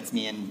sort of gets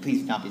me in,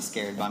 please do not be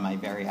scared by my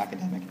very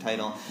academic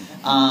title,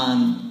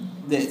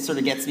 that sort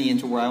of gets me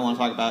into where I want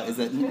to talk about is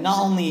that not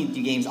only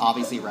do games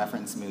obviously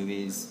reference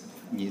movies,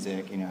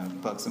 music,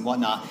 books and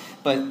whatnot,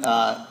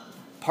 but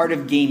part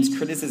of games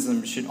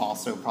criticism should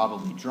also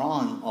probably draw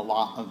on a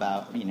lot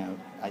about,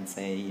 I'd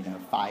say,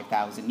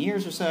 5,000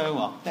 years or so.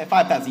 Well,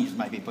 5,000 years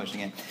might be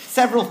pushing it.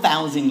 Several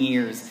thousand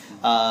years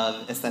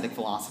of aesthetic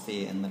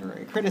philosophy and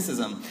literary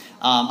criticism.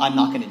 I'm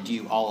not going to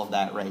do all of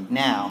that right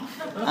now.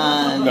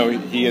 No,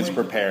 he is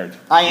prepared.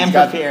 I am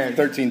prepared.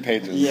 13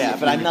 pages. Yeah,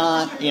 but I'm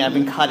not, I've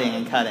been cutting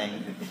and cutting.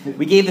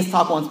 We gave this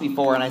talk once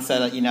before, and I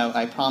said,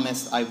 I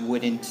promised I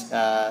wouldn't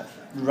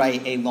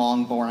write a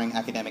long, boring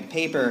academic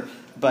paper,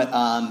 but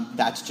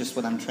that's just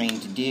what I'm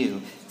trained to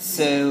do.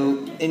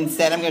 So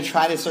instead, I'm going to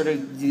try to sort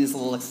of do this a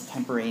little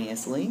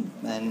extemporaneously,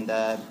 and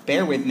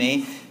bear with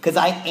me, because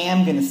I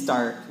am going to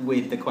start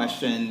with the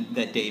question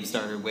that Dave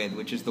started with,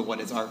 which is the what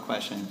is art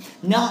question.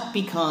 Not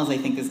because I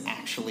think this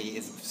actually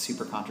is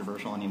super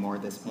controversial anymore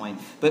at this point,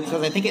 but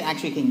because I think it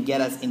actually can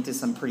get us into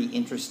some pretty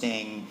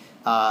interesting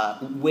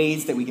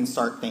ways that we can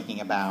start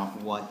thinking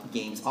about what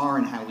games are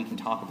and how we can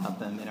talk about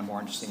them in a more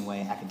interesting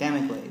way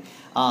academically.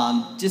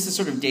 Just as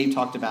sort of Dave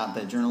talked about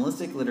the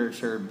journalistic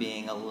literature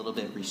being a little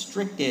bit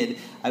restricted,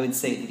 I would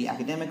say that the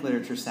academic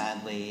literature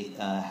sadly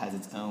has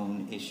its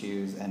own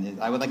issues,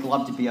 and I would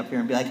love to be up here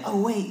and be like,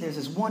 oh wait, there's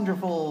this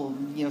wonderful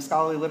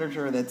scholarly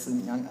literature that's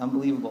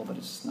unbelievable, but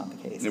it's just not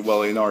the case.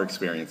 Well, in our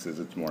experiences,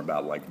 it's more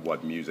about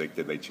what music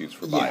did they choose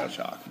for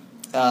Bioshock,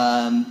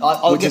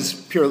 which is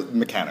pure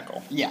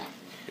mechanical. Yeah.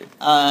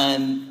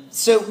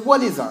 So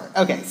what is art?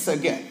 Okay, so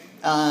good.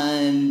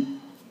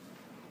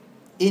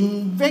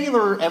 In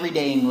regular,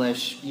 everyday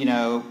English,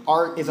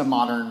 art is a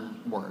modern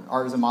word.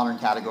 Art is a modern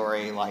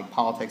category, like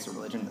politics or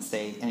religion, the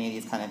state, any of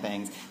these kind of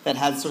things, that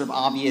has sort of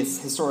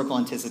obvious historical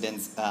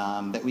antecedents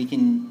that we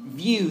can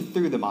view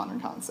through the modern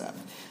concept.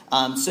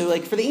 So,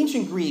 for the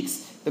ancient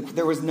Greeks,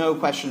 there was no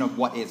question of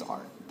what is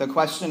art. The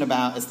question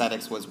about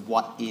aesthetics was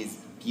what is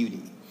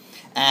beauty.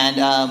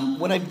 And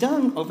what I've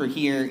done over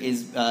here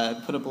is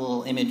put up a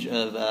little image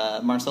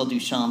of Marcel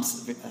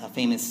Duchamp's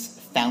famous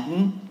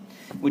fountain,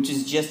 which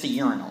is just a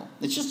urinal.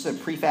 It's just a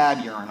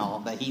prefab urinal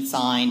that he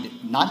signed,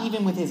 not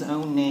even with his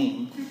own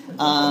name, in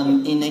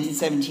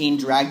 1917,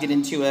 dragged it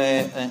into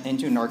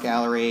an art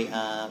gallery,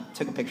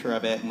 took a picture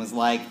of it, and was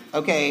like,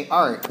 okay,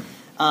 art.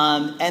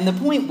 And the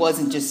point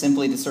wasn't just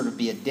simply to sort of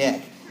be a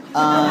dick.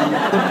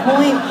 The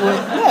point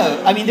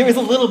was, there was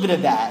a little bit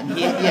of that.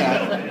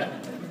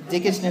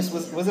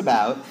 Dickishness was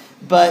about,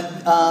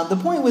 but the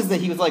point was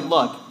that he was like,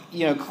 look,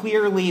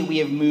 clearly we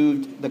have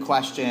moved the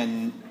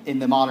question in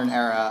the modern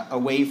era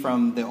away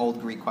from the old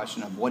Greek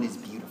question of what is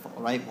beautiful,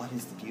 right? What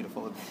is the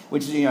beautiful?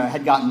 Which,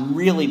 had gotten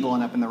really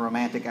blown up in the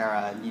Romantic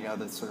era, and,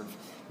 the sort of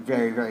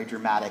very, very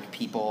dramatic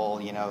people,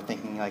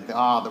 thinking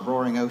the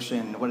roaring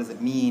ocean, what does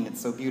it mean? It's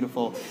so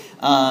beautiful,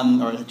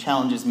 or it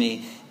challenges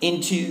me,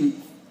 into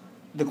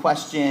the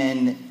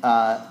question,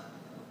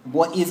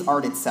 what is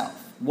art itself?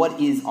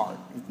 What is art?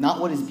 Not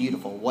what is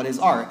beautiful. What is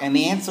art? And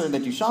the answer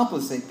that Duchamp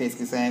was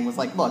basically saying was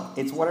look,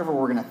 it's whatever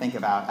we're going to think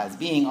about as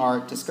being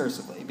art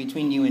discursively,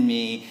 between you and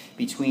me,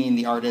 between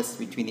the artist,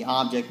 between the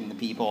object and the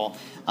people.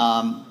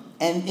 And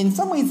in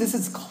some ways, this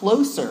is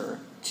closer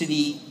to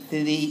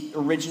the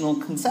original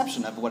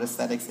conception of what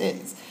aesthetics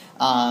is,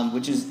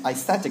 which is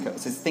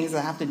aestheticos. It's things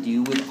that have to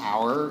do with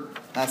our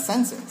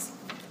senses,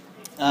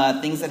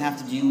 things that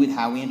have to do with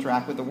how we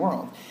interact with the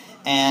world.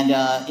 And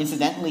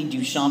incidentally,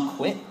 Duchamp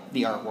quit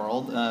the art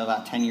world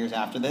about 10 years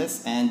after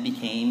this and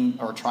became,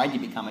 or tried to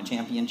become, a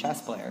champion chess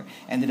player.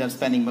 Ended up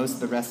spending most of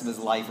the rest of his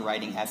life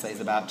writing essays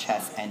about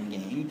chess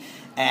endgame,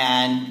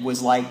 and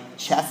was like,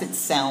 chess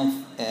itself,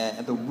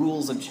 the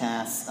rules of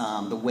chess,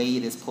 the way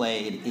it is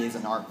played, is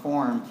an art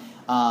form,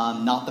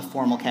 not the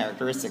formal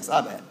characteristics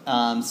of it.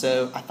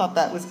 So I thought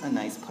that was a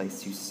nice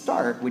place to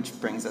start, which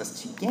brings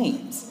us to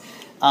games.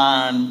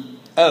 But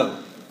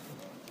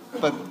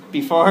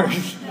before...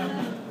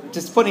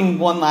 just putting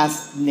one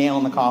last nail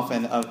in the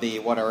coffin of the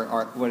what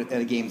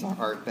games are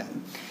art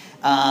thing.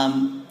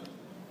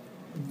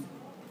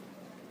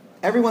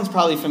 Everyone's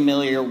probably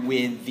familiar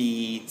with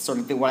the sort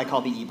of what I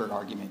call the Ebert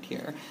argument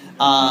here,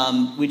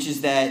 which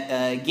is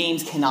that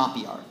games cannot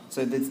be art.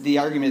 So the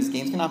argument is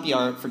games cannot be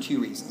art for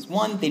two reasons.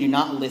 One, they do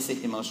not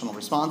elicit emotional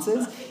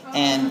responses,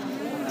 and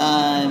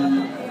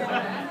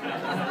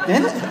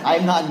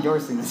I'm not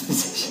endorsing this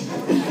position.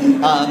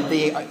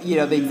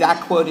 The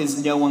exact quote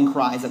is, "No one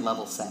cries at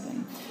level 7."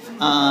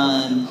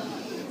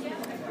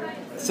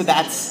 So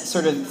that's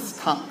sort of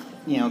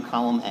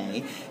column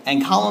A,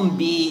 and column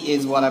B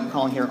is what I'm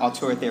calling here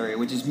auteur theory,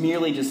 which is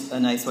merely just a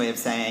nice way of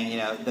saying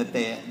that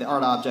the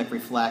art object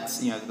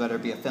reflects, whether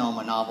it be a film,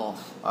 a novel,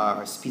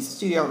 or a piece of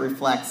studio art,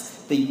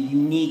 reflects the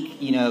unique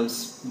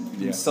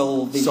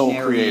soul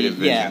creative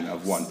vision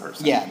of one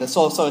person. Yeah, the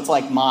soul. So it's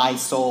like my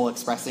soul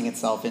expressing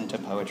itself into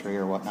poetry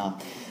or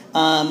whatnot.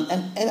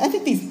 And I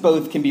think these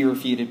both can be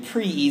refuted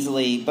pretty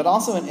easily, but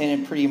also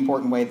in a pretty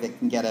important way that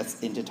can get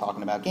us into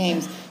talking about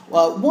games.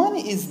 One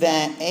is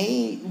that,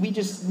 we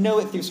just know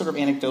it through sort of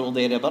anecdotal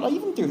data, but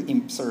even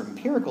through sort of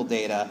empirical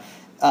data,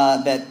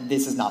 that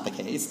this is not the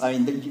case. I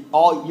mean,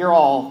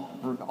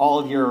 all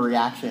of your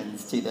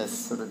reactions to this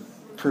sort of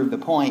prove the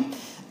point.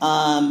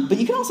 But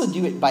you can also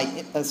do it by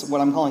what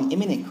I'm calling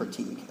immanent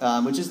critique,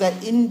 which is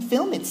that in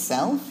film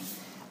itself,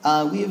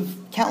 we have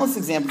countless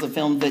examples of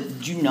films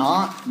that do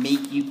not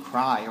make you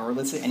cry or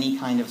elicit any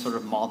kind of sort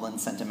of maudlin,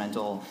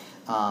 sentimental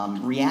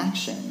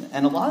reaction.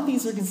 And a lot of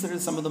these are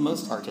considered some of the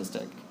most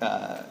artistic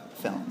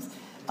films.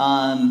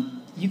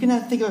 You can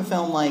think of a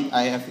film like,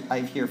 I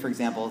have here, for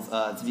example,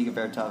 Zviga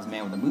Vertov's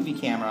Man with a Movie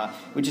Camera,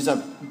 which is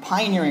a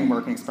pioneering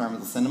work in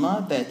experimental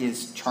cinema that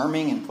is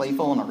charming and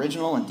playful and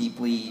original and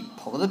deeply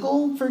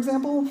political, for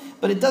example,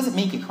 but it doesn't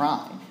make you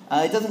cry.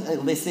 It doesn't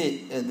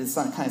elicit this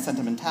kind of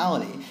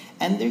sentimentality.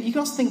 And you can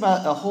also think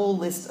about a whole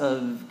list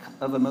of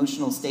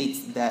emotional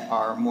states that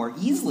are more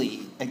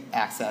easily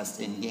accessed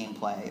in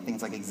gameplay.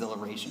 Things like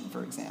exhilaration,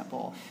 for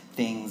example.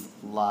 Things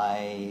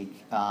like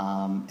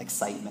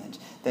excitement,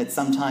 that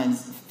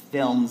sometimes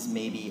films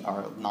maybe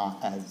are not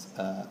as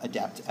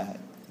adept at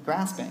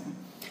grasping.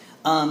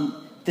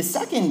 The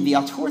second, the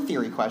auteur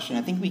theory question,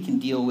 I think we can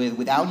deal with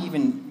without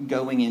even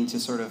going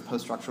into sort of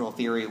post-structural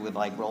theory with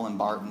like Roland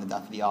Barthes and The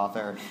Death of the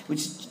Author,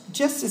 which is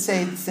just to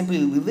say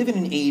simply we live in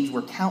an age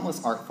where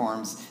countless art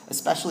forms,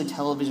 especially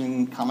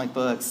television, comic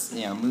books,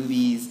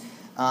 movies,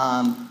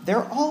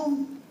 they're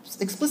all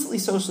explicitly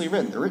socially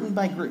written. They're written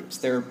by groups.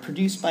 They're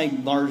produced by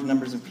large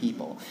numbers of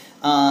people.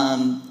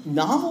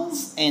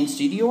 Novels and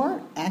studio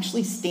art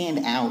actually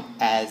stand out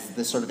as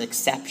the sort of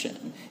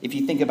exception. If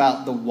you think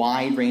about the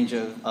wide range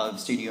of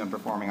studio and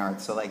performing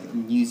arts, so like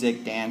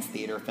music, dance,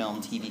 theater,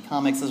 film, TV,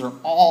 comics, those are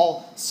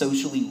all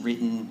socially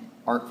written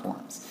art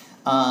forms,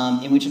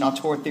 in which an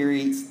auteur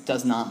theory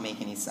does not make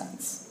any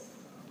sense.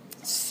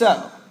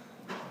 So,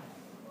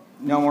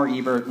 no more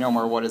Ebert, no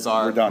more what is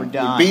art. We're done. We're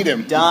done. We beat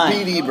him. Done.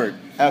 We beat Ebert.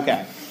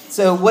 Okay.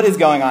 So what is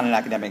going on in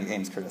academic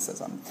games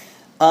criticism?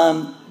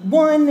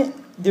 One,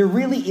 there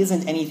really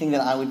isn't anything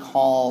that I would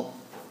call,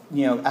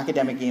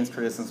 academic games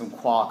criticism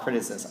qua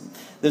criticism.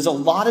 There's a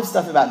lot of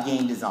stuff about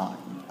game design.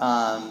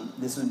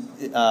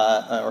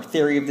 Or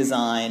theory of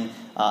design,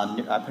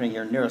 putting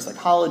here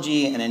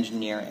neuropsychology and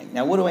engineering.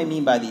 Now, what do I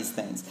mean by these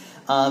things?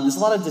 There's a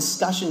lot of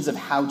discussions of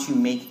how to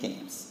make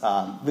games,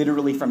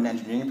 literally from an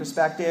engineering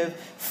perspective,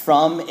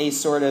 from a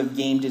sort of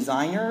game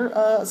designer,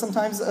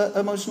 sometimes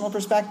emotional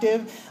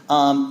perspective,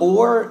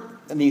 or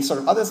the sort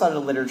of other side of the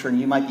literature, and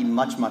you might be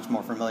much, much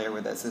more familiar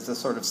with this, is the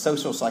sort of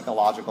social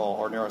psychological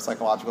or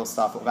neuropsychological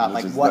stuff about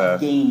like what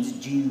games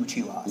do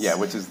to us. Yeah,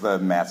 which is the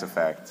Mass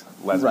Effect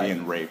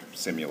lesbian rape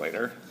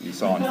simulator you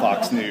saw on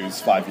Fox News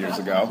 5 years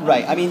ago.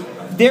 Right. I mean,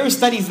 there are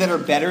studies that are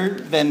better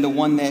than the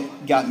one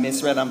that got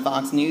misread on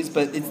Fox News,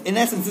 but in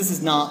essence, this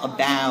is not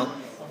about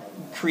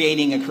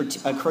creating a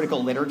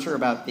critical literature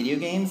about video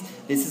games.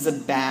 This is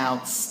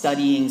about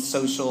studying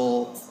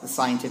social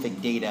scientific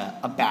data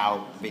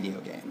about video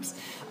games.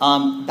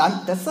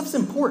 That stuff's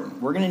important.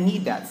 We're going to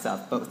need that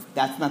stuff, but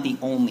that's not the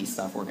only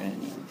stuff we're going to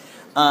need.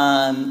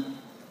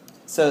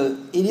 So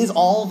it is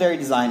all very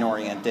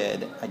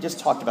design-oriented. I just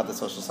talked about the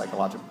social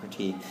psychological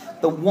critique.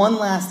 The one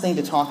last thing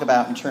to talk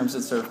about in terms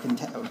of sort of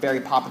very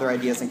popular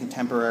ideas in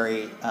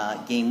contemporary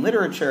game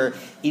literature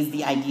is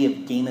the idea of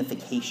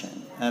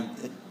gamification.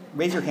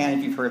 Raise your hand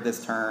if you've heard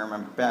this term. I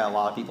bet a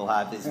lot of people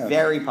have. It's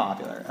very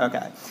popular.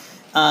 Okay.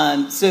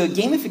 So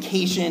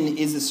gamification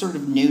is a sort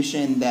of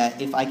notion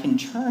that if I can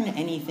turn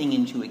anything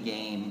into a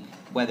game,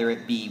 whether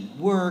it be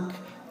work,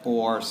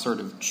 or sort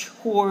of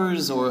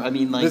chores, or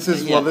this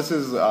is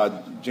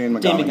Jane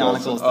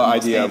McGonigal's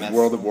idea of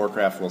World of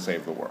Warcraft will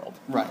save the world.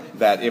 Right.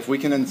 That if we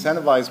can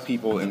incentivize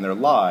people in their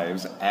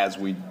lives, as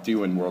we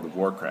do in World of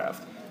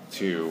Warcraft,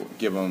 to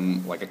give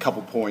them like a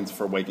couple points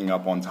for waking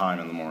up on time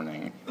in the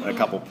morning and a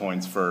couple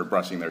points for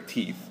brushing their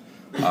teeth,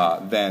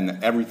 then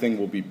everything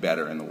will be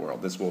better in the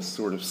world. This will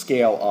sort of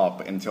scale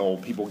up until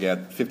people get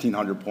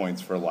 1,500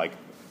 points for like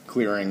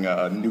clearing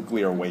a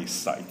nuclear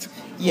waste site.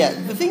 Yeah,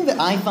 the thing that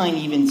I find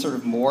even sort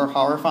of more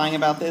horrifying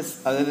about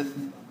this, other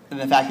than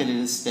the fact that it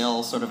is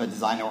still sort of a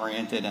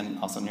design-oriented and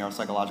also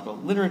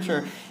neuropsychological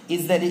literature,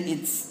 is that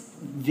it's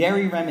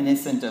very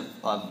reminiscent of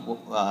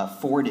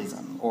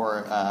Fordism,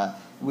 or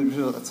which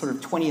was sort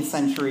of 20th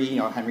century,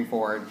 Henry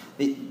Ford,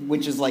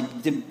 which is like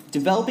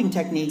developing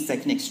techniques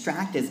that can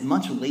extract as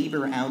much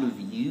labor out of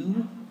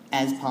you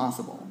as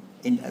possible.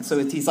 And so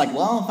he's like,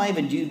 well, if I have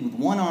a dude with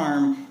one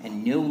arm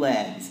and no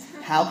legs,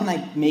 how can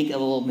I make a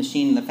little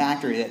machine in the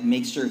factory that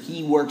makes sure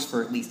he works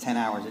for at least 10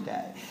 hours a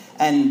day?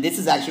 And this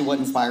is actually what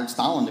inspired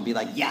Stalin to be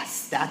like,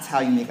 yes, that's how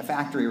you make a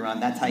factory run.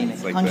 That's how you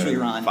make a country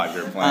run.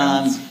 5-year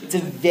plans. It's a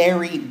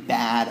very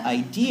bad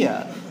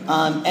idea.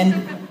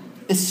 And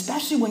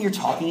especially when you're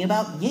talking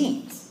about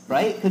games,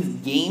 right? Because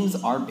games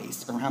are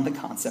based around the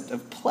concept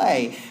of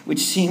play, which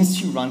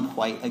seems to run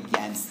quite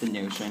against the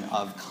notion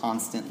of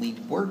constantly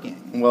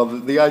working. Well,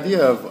 the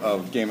idea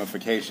of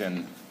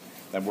gamification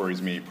that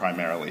worries me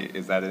primarily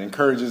is that it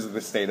encourages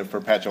the state of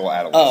perpetual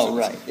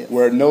adolescence, yes.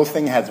 where no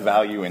thing has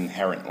value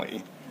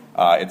inherently.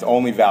 It's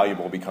only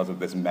valuable because of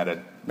this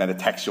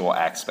metatextual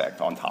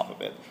aspect on top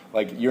of it.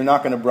 Like, you're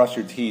not going to brush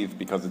your teeth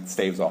because it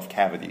staves off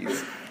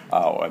cavities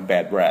and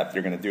bad breath.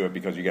 You're going to do it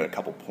because you get a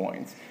couple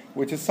points,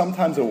 which is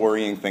sometimes a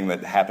worrying thing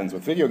that happens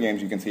with video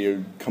games. You can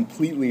see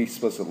completely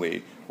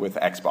explicitly with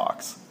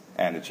Xbox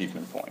and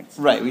achievement points.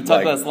 Right, we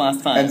talked about this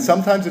last time. And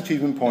sometimes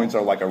achievement points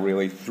are like a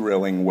really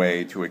thrilling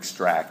way to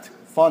extract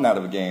fun out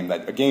of a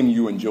game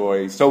you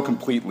enjoy so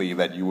completely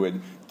that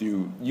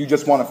you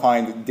just want to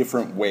find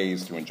different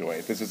ways to enjoy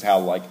it. This is how,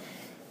 like,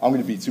 I'm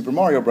going to beat Super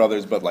Mario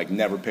Brothers, but like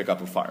never pick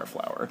up a fire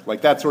flower. Like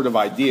that sort of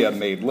idea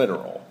made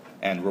literal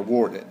and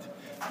rewarded,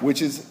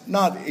 which is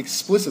not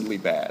explicitly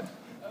bad.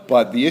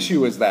 But the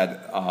issue is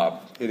that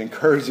it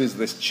encourages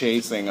this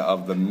chasing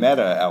of the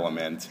meta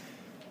element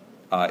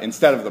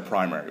instead of the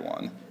primary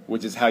one,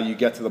 which is how you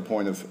get to the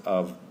point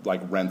of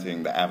like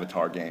renting the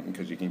Avatar game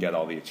because you can get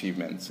all the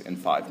achievements in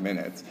 5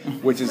 minutes,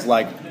 which is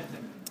like,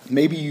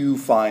 maybe you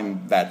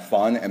find that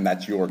fun and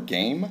that's your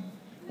game,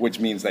 which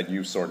means that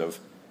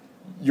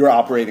you're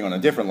operating on a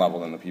different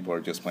level than the people who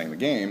are just playing the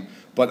game.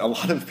 But a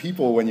lot of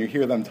people, when you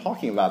hear them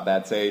talking about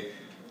that, say,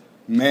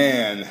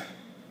 man,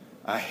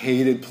 I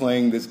hated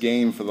playing this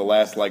game for the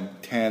last,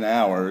 10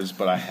 hours,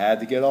 but I had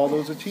to get all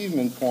those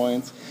achievement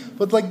points.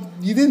 But,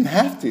 you didn't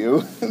have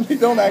to. They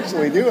don't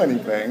actually do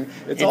anything.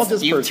 It's all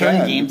just you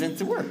turn games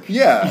into work.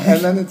 Yeah,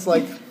 and then it's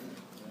like,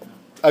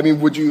 I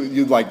mean,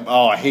 you'd like,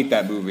 oh, I hate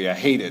that movie, I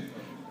hate it,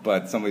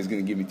 but somebody's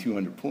going to give me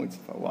 200 points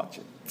if I watch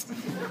it.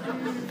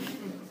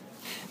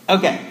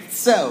 Okay,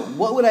 so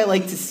what would I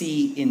like to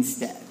see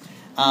instead?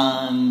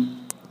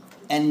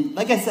 And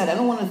like I said, I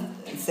don't want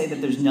to say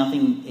that there's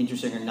nothing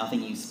interesting or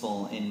nothing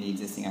useful in the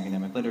existing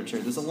academic literature.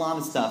 There's a lot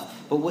of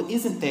stuff, but what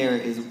isn't there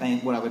is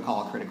what I would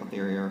call a critical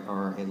theory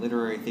or a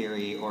literary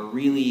theory or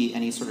really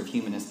any sort of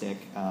humanistic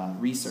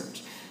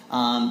research.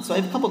 So I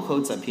have a couple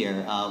quotes up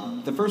here.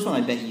 The first one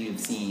I bet you've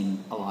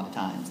seen a lot of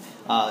times.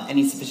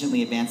 Any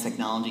sufficiently advanced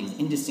technology is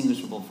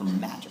indistinguishable from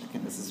magic,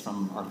 and this is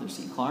from Arthur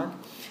C. Clarke.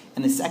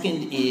 And the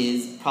second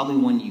is probably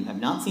one you have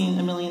not seen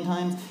a million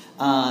times.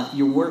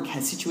 Your work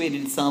has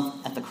situated itself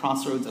at the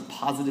crossroads of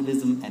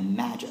positivism and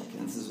magic.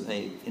 And this is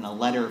in a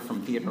letter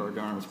from Theodore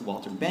Adorno to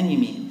Walter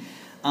Benjamin.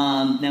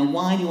 Now,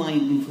 why do I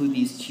include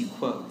these two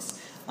quotes?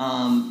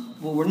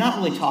 Well, we're not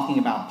really talking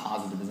about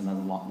positivism as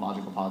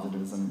logical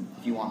positivism.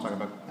 If you want to talk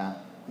about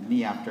that with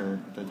me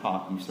after the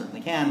talk, you certainly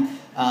can.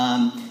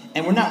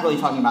 And we're not really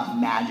talking about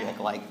magic,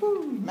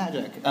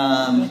 magic.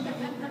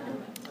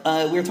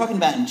 We were talking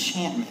about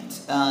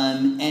enchantment.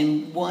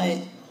 And what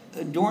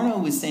Adorno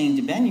was saying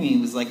to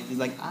Benjamin was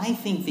I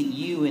think that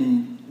you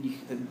and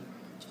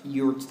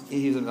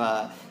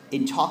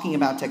in talking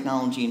about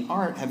technology and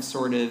art have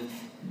sort of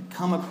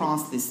come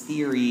across this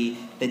theory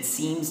that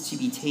seems to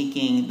be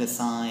taking the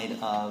side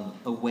of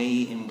a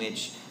way in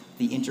which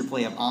the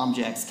interplay of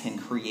objects can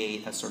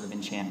create a sort of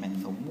enchantment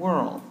in the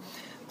world.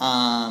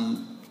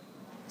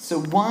 So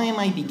why am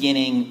I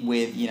beginning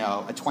with,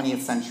 a 20th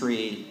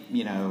century,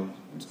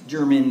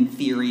 German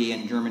theory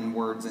and German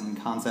words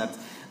and concepts?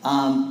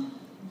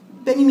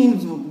 Benjamin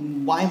is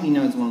widely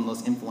known as one of the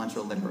most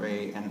influential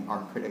literary and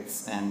art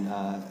critics and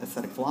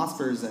aesthetic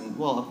philosophers and,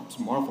 moral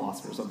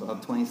philosophers of the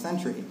 20th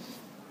century.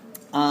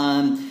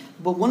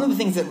 But one of the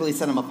things that really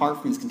set him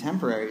apart from his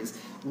contemporaries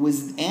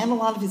and a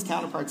lot of his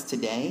counterparts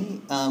today,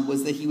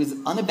 was that he was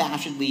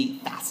unabashedly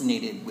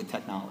fascinated with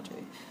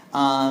technology.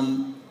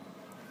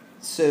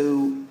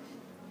 So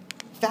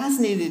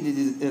fascinated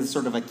is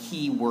sort of a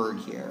key word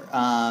here,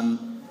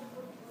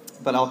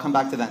 but I'll come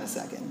back to that in a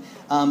second.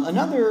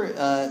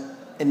 Another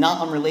a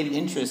not unrelated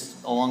interest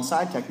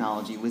alongside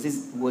technology was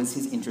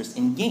his interest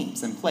in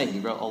games and play. He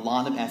wrote a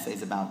lot of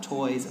essays about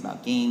toys,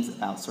 about games,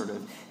 about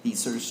these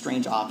sort of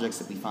strange objects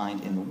that we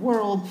find in the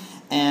world,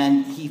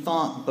 and he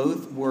thought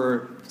both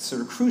were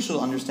sort of crucial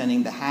to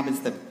understanding the habits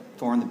that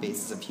form the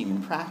basis of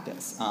human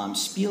practice.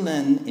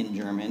 Spielen in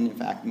German, in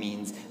fact,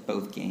 means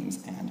both games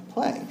and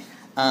play.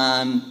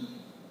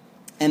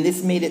 And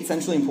this made it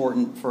centrally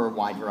important for a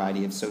wide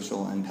variety of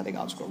social and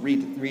pedagogical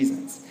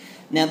reasons.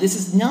 Now, this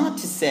is not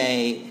to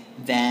say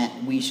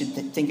that we should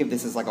think of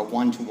this as like a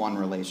one-to-one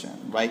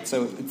relation, right?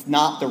 So it's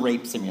not the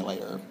rape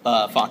simulator,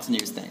 Fox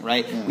News thing,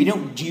 right? Mm. We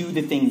don't do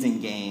the things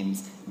in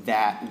games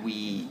that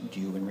we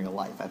do in real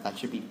life. That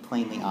should be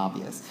plainly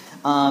obvious.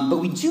 But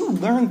we do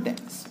learn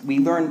things. We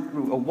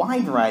learn a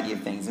wide variety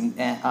of things. And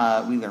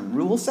we learn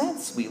rule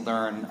sets. We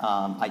learn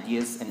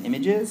ideas and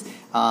images.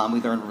 We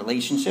learn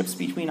relationships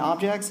between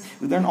objects.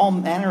 We learn all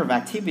manner of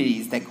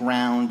activities that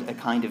ground a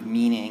kind of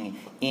meaning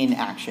in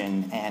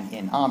action and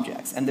in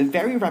objects. And the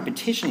very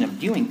repetition of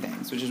doing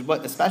things, which is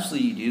what especially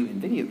you do in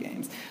video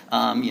games,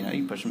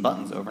 you pushing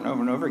buttons over and over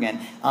and over again,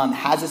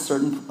 has a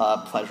certain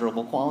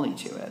pleasurable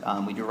quality to it.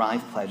 We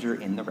derive pleasure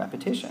in the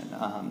repetition.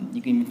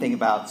 You can even think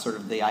about sort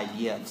of the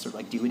idea of sort of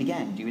like do it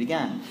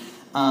again.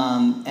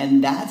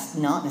 And that's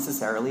not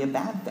necessarily a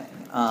bad thing.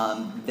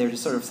 There's a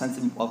sort of sense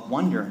of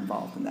wonder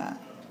involved in that.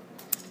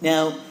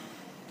 Now,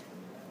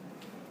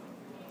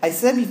 I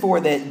said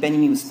before that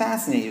Benjamin was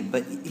fascinated,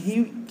 but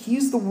he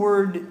used the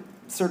word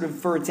sort of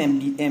for its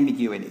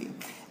ambiguity.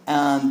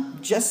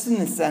 Just in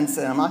the sense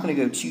that I'm not going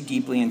to go too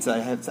deeply into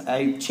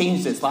I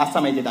changed this. Last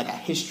time I did like a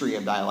history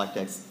of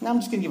dialectics. Now I'm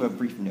just going to give a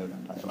brief note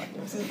on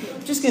dialectics.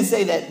 I'm just going to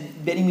say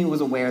that Benjamin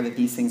was aware that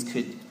these things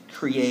could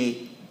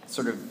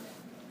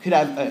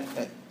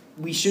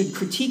we should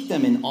critique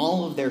them in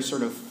all of their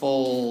sort of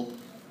full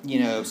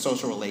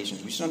social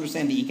relations. We should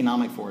understand the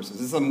economic forces.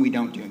 This is something we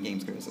don't do in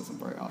games criticism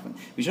very often.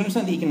 We should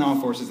understand the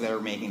economic forces that are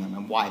making them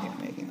and why they're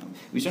making them.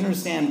 We should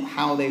understand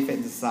how they fit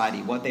in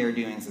society, what they are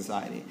doing in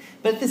society.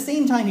 But at the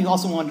same time, you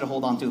also wanted to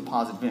hold on to a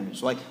positive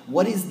image. Like,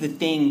 what is the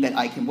thing that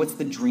what's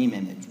the dream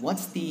image?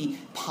 What's the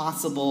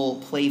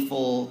possible,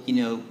 playful,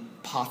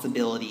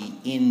 possibility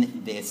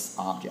in this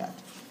object?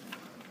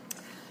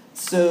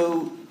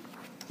 So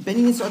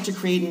Benjamin started to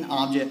create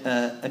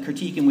a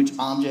critique in which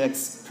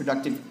objects,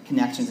 productive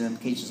connections, and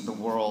implications of the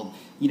world,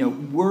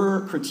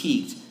 were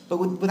critiqued, but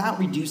without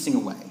reducing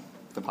away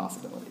the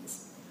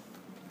possibilities.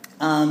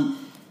 I've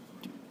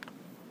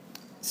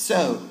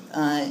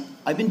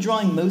been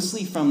drawing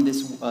mostly from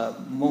this one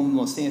of the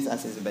most famous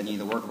essays of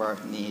Benjamin, The Work of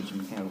Art in the Age of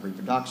Mechanical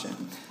Reproduction.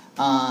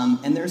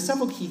 And there are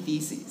several key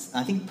theses.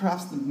 I think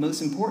perhaps the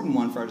most important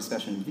one for our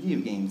discussion of video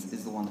games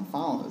is the one that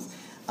follows.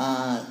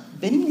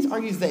 Benjamin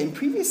argues that in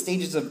previous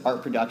stages of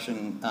art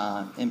production,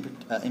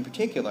 in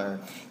particular,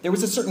 there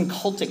was a certain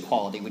cultic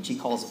quality, which he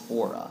calls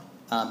aura.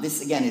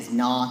 This, again, is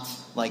not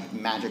like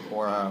magic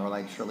aura or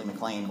like Shirley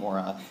MacLaine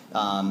aura.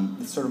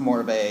 It's sort of more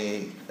of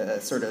a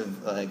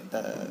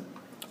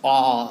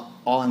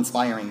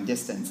awe-inspiring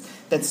distance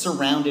that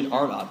surrounded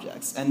art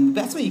objects. And the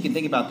best way you can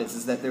think about this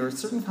is that there are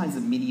certain kinds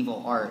of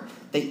medieval art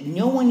that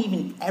no one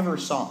even ever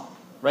saw.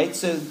 Right,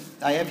 so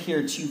I have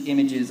here two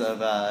images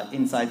of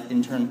insides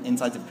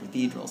of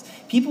cathedrals.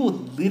 People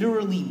would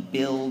literally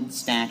build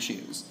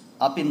statues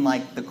up in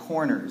like the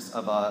corners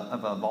of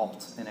a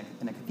vault in a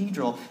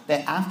cathedral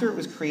that after it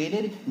was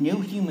created, no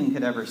human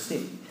could ever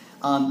see.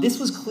 This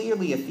was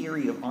clearly a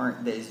theory of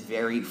art that is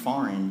very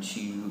foreign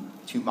to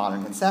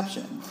modern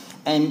conception.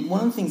 And one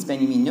of the things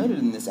Benjamin noted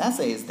in this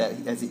essay is that,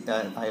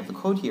 I have the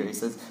quote here, he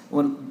says,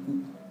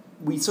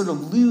 we sort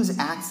of lose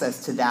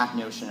access to that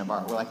notion of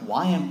art. We're like,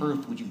 why on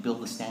earth would you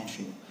build a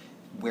statue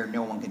where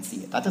no one can see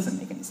it? That doesn't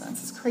make any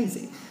sense. It's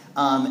crazy.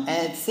 And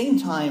at the same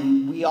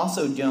time, we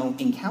also don't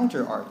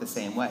encounter art the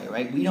same way,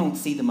 right? We don't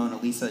see the Mona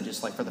Lisa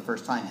just like for the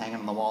first time hanging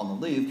on the wall in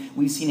the Louvre.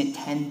 We've seen it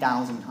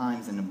 10,000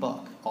 times in a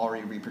book,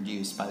 already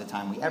reproduced by the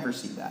time we ever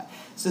see that.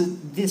 So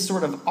this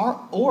sort of art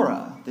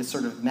aura, this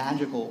sort of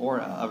magical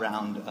aura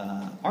around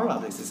art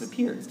objects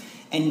disappears.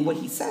 And what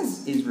he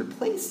says is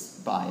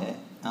replaced by it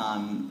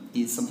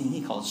is something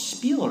he calls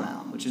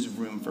Spielraum, which is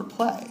room for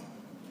play.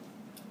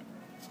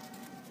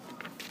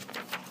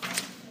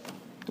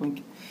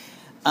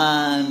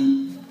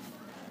 And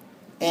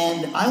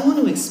I want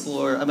to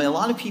explore, a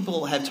lot of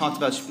people have talked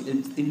about,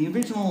 in the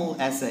original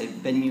essay,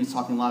 Benjamin was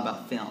talking a lot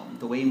about film,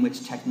 the way in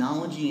which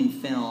technology in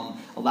film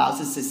allows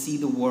us to see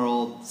the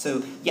world.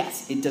 So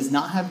yes, it does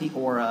not have the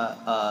aura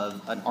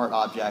of an art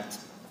object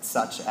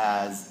such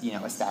as,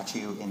 a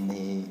statue in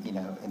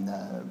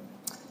the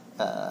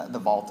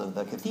vault of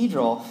the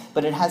cathedral,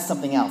 but it has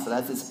something else. It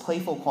has this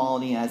playful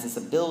quality and has this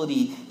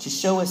ability to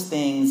show us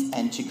things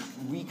and to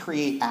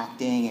recreate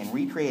acting and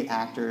recreate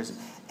actors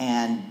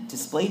and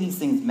display these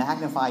things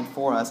magnified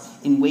for us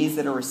in ways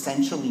that are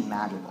essentially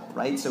magical,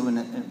 right? So when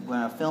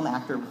a film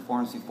actor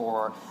performs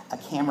before a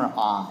camera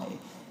eye,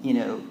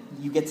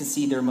 you get to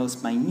see their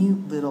most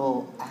minute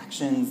little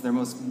actions,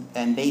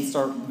 and they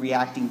start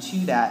reacting to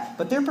that,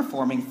 but they're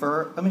performing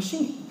for a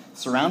machine.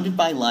 surrounded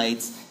by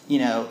lights,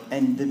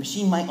 and the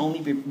machine might only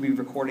be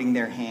recording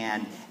their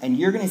hand, and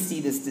you're going to see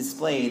this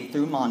displayed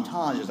through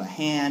montage. There's a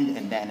hand,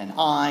 and then an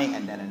eye,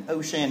 and then an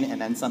ocean, and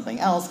then something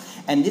else,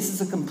 and this is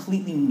a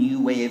completely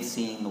new way of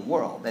seeing the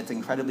world that's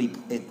incredibly,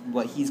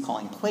 what he's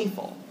calling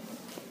playful.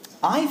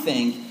 I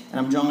think, and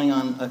I'm drawing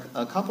on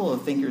a couple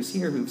of thinkers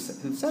here who've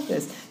said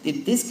this,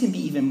 that this can be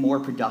even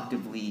more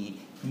productively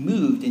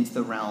moved into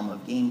the realm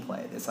of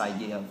gameplay, this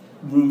idea of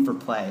room for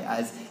play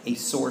as a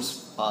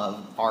source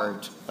of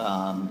art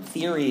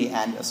theory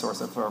and a source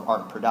of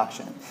art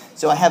production.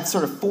 So I have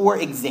sort of 4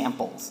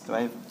 examples. Do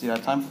I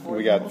have time for 4 We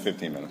examples? got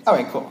 15 minutes. All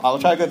right, cool. I'll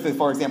try to go through the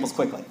 4 examples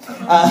quickly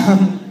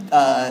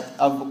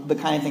of the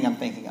kind of thing I'm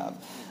thinking of.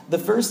 The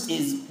first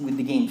is with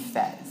the game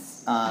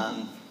Fez.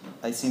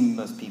 I assume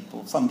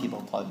some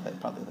people probably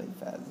played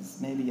Fez.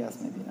 Maybe yes,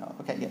 maybe no.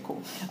 Okay, yeah,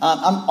 cool.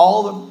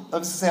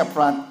 Let's just say up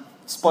front,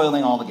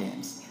 spoiling all the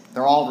games.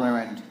 They're all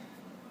ruined.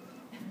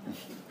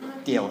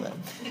 Deal with it.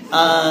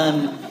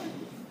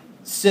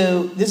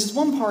 So this is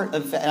one part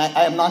of, and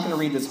I'm not going to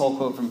read this whole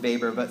quote from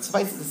Weber, but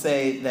suffice it to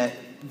say that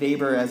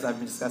Weber, as I've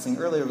been discussing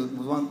earlier, was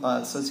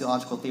one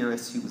sociological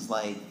theorist who was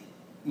like,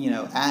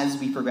 as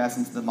we progress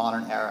into the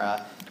modern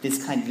era,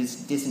 this kind of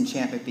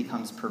disenchantment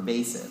becomes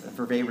pervasive. And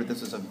for Weber,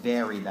 this was a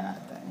very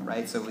bad thing,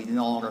 right? So we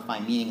no longer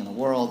find meaning in the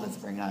world. It's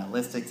very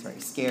nihilistic. It's very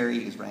scary.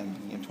 He was writing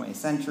in the 20th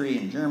century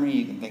in Germany.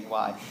 You can think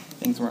why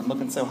things weren't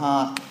looking so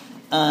hot.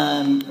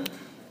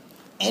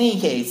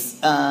 Any case,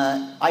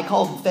 I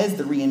call Fez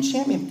the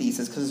re-enchantment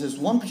thesis because there's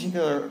one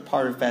particular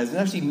part of Fez, and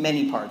there's actually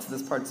many parts.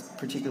 This part's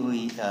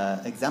particularly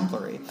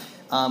exemplary,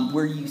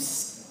 where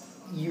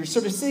you're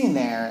sort of sitting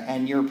there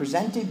and you're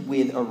presented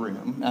with a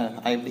room.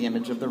 I have the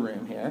image of the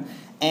room here.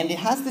 And it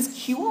has this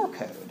QR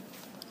code.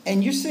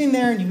 And you're sitting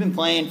there and you've been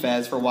playing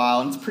Fez for a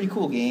while, and it's a pretty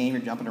cool game.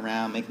 You're jumping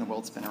around, making the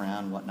world spin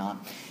around and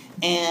whatnot.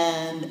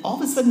 And all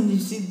of a sudden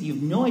you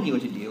have no idea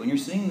what to do, and you're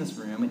sitting in this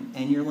room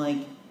and you're like,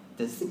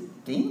 does the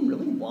game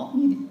really want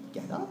me to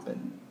get up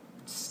and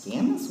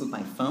scan this with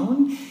my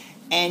phone?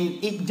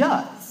 And it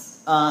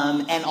does.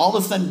 And all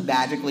of a sudden,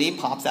 magically,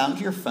 pops out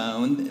into your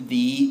phone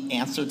the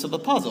answer to the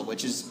puzzle,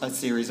 which is a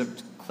series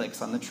of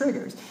clicks on the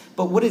triggers.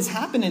 But what has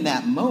happened in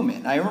that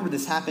moment, I remember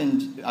this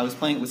happened, I was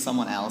playing it with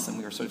someone else, and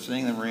we were sort of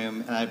sitting in the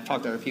room, and I've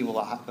talked to other people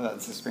about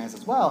this experience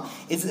as well,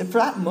 is that for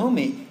that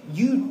moment,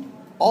 you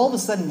all of a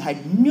sudden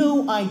had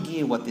no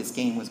idea what this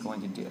game was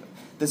going to do.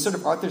 The sort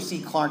of Arthur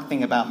C. Clarke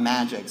thing about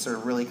magic sort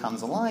of really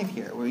comes alive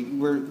here,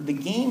 where the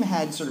game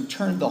had sort of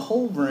turned the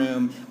whole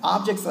room,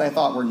 objects that I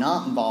thought were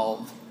not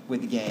involved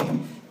with the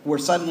game were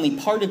suddenly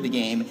part of the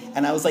game,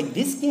 and I was like,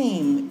 this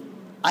game,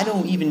 I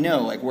don't even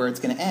know where it's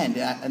going to end.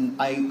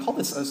 And I call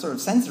this a sort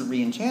of sense of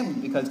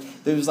re-enchantment because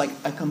there's like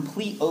a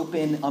complete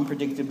open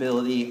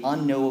unpredictability,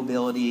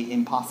 unknowability,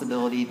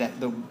 impossibility that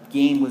the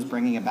game was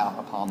bringing about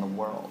upon the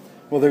world.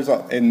 Well, there's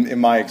in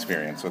my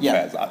experience with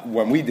Fez,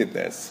 when we did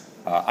this,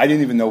 I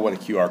didn't even know what a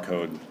QR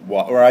code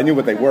was, or I knew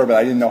what they were, but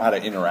I didn't know how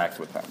to interact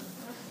with them.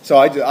 So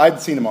I'd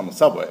seen them on the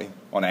subway,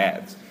 on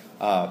ads.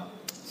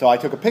 So I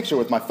took a picture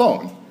with my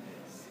phone,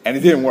 and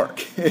it didn't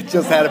work. It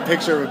just had a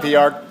picture of a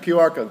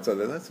QR code.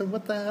 So I said,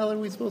 what the hell are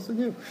we supposed to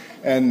do?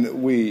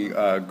 And we,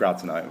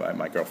 Grouts and I,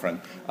 my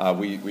girlfriend,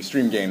 we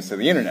stream games to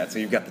the internet. So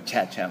you've got the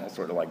chat channel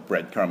sort of like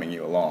breadcrumbing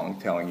you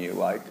along, telling you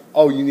like,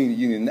 oh, you need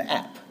an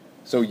app.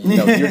 So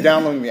you're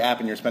downloading the app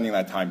and you're spending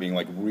that time being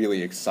like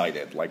really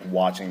excited, like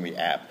watching the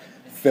app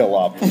fill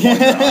up on your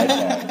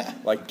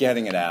iPhone, like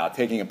getting it out,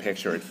 taking a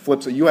picture. It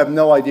flips. You have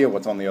no idea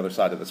what's on the other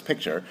side of this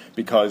picture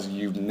because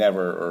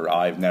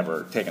I've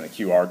never taken a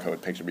QR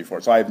code picture before,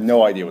 so I have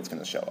no idea what's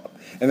going to show up.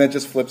 And then it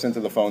just flips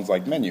into the phone's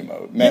like menu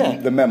mode,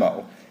 the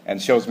memo,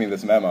 and shows me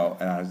this memo,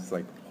 and I was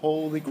like,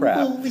 holy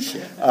crap. Holy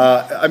shit.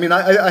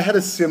 I had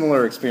a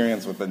similar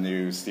experience with the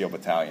new Steel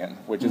Battalion,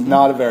 which is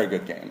not a very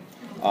good game.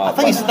 I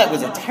thought you said that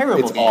was a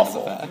terrible game. It's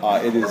awful.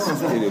 It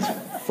is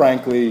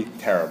frankly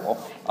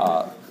terrible.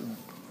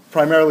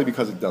 Primarily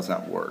because it does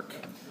not work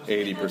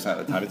 80%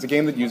 of the time. It's a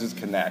game that uses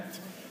Kinect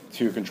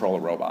to control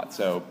a robot.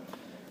 So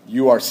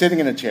you are sitting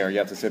in a chair. You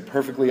have to sit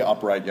perfectly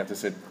upright. You have to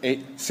sit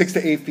 6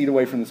 to 8 feet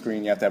away from the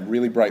screen. You have to have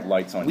really bright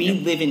lights on you. We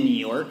live in New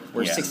York,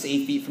 where 6 to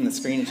 8 feet from the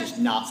screen is just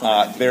not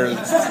something.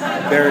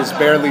 There's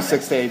barely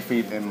 6 to 8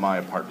 feet in my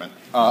apartment.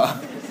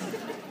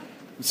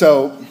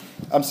 So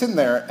I'm sitting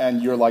there,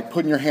 and you're like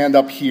putting your hand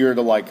up here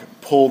to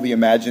like pull the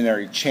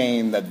imaginary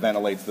chain that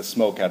ventilates the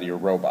smoke out of your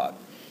robot.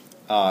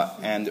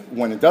 And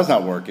when it does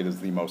not work, it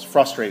is the most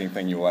frustrating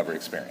thing you will ever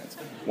experience.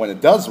 When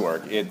it does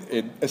work,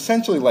 it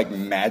essentially like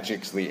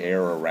magics the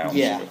air around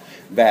you.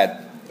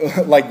 That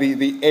like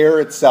the air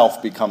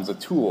itself becomes a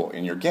tool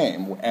in your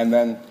game, and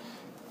then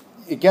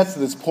it gets to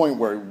this point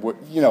where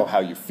you know how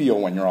you feel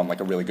when you're on like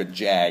a really good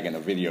jag in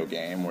a video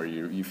game, where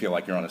you feel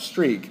like you're on a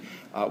streak.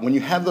 When you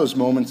have those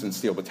moments in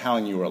Steel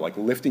Battalion, you are like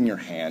lifting your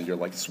hand, you're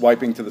like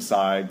swiping to the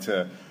side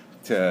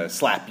to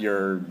slap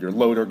your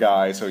loader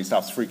guy so he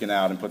stops freaking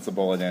out and puts the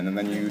bullet in, and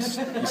then you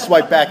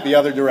swipe back the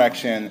other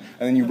direction, and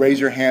then you raise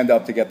your hand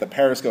up to get the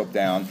periscope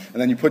down,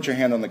 and then you put your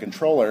hand on the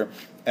controller,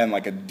 and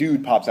like a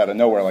dude pops out of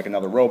nowhere like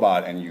another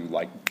robot, and you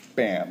like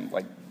bam,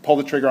 like pull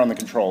the trigger on the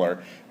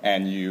controller,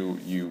 and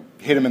you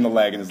hit him in the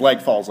leg, and his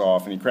leg falls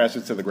off, and he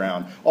crashes to the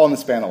ground, all in the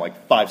span of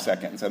like 5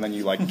 seconds. And then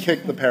you like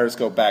kick the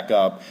periscope back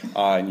up,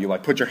 and you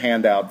like put your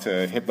hand out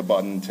to hit the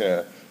button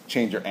to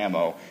change your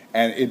ammo,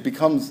 and it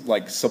becomes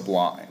like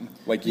sublime.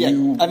 Like I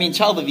mean,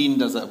 Child of Eden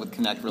does that with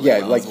Kinect really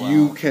well. Like as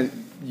well.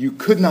 You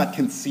could not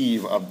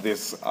conceive of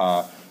this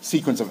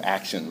sequence of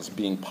actions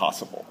being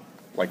possible,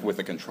 like with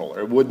a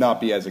controller. It would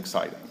not be as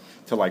exciting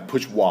to like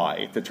push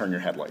Y to turn your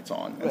headlights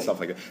on and stuff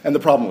like that. And the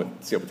problem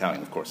with Steel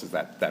Battalion, of course, is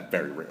that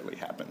very rarely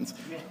happens.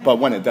 But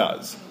when it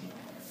does.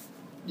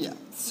 Yeah.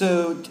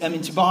 So, I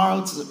mean, to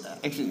borrow,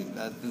 actually,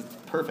 that's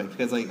perfect,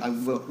 because like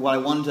what I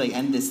wanted to like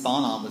end this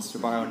thought on was to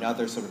borrow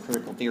another sort of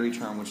critical theory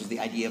term, which is the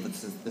idea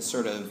of this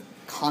sort of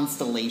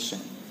constellation,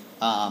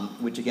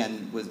 which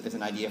again is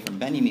an idea from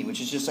Benjamin, which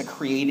is just a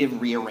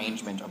creative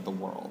rearrangement of the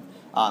world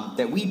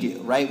that we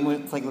do, right?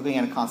 It's like looking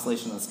at a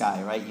constellation in the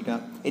sky, right?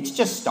 It's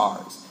just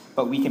stars,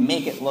 but we can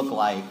make it look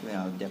like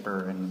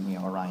Dipper and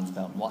Orion's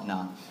Belt and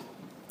whatnot.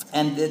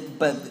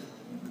 But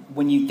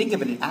when you think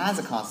of it as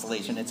a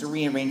constellation, it's a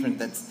rearrangement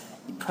that's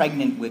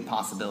pregnant with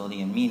possibility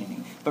and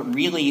meaning. But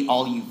really,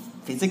 all you've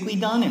physically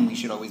done, and we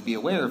should always be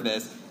aware of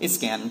this, is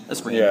scan a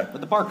screen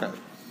with a barcode.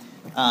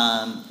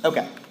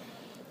 Okay.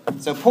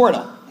 So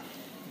Portal.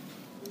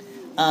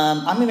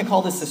 I'm going to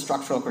call this the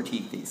structural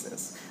critique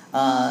thesis.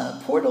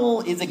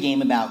 Portal is a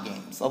game about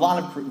games. A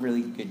lot of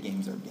really good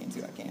games are games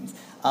about games.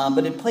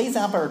 But it plays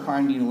out by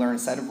requiring you to learn a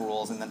set of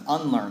rules and then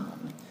unlearn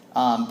them.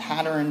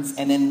 Patterns,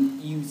 and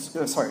then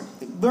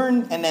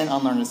learn and then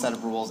unlearn a set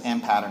of rules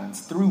and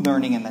patterns through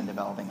learning and then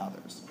developing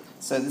others.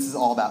 So this is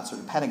all about sort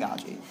of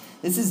pedagogy.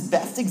 This is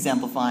best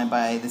exemplified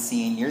by the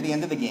scene near the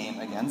end of the game,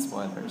 again,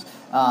 spoilers,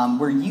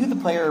 where you, the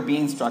player, are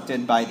being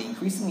instructed by the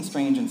increasingly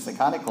strange and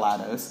psychotic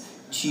GLaDOS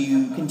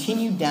to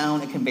continue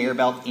down a conveyor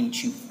belt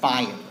into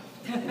fire.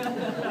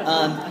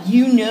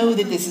 You know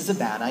that this is a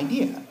bad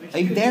idea,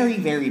 a very,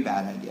 very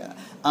bad idea.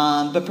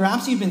 But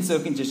perhaps you've been so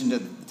conditioned to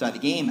the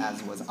game,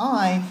 as was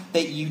I,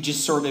 that you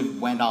just sort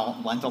of went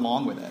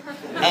along with it.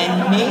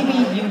 And maybe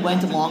you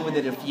went along with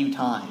it a few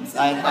times. So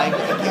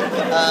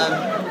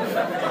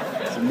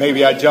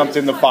maybe I jumped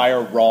in the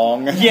fire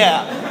wrong.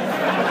 Yeah.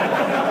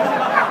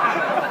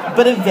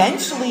 But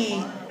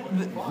eventually,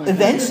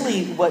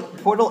 what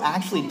Portal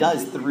actually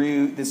does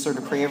through this sort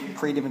of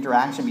creative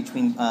interaction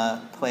between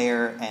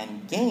player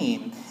and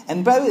game,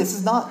 and by the way,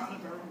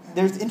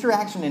 there's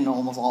interaction in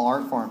almost all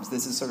art forms.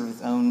 This is sort of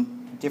its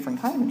own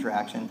different kind of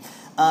interaction,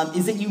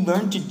 is that you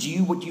learn to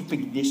do what you've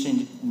been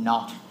conditioned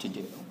not to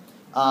do.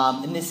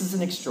 And this is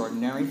an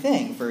extraordinary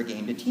thing for a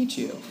game to teach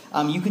you.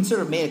 You can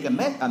sort of make a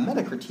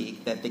meta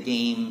critique that the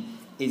game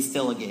is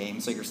still a game,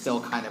 so you're still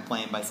kind of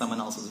playing by someone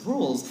else's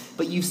rules,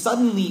 but you've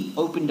suddenly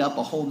opened up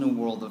a whole new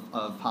world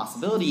of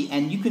possibility,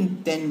 and you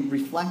can then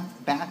reflect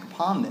back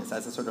upon this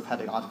as a sort of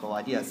pedagogical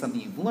idea, as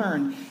something you've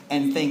learned,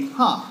 and think,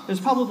 there's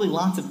probably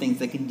lots of things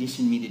that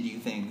condition me to do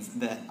things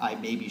that I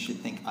maybe should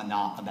think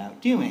not about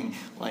doing,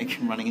 like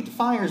running into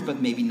fires, but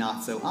maybe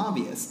not so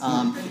obvious.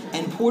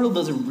 And Portal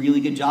does a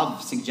really good job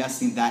of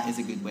suggesting that is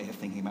a good way of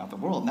thinking about the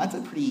world. And that's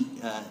a pretty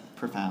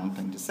profound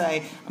thing to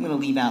say. I'm going to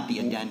leave out the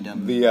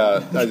addendum.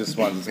 I just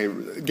wanted to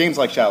say, games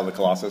like Shadow of the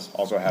Colossus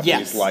also have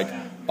these like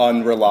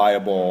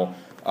unreliable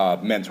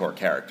mentor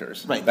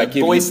characters. Right, that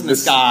the voice in the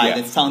sky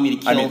that's telling me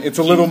to kill it's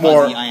a little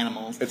more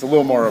animals. It's a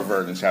little more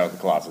overt in Shadow of the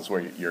Colossus,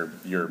 where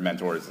your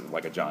mentor is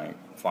like a giant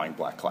flying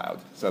black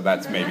cloud. So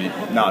that's maybe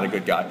not a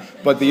good guy.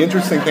 But the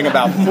interesting thing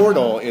about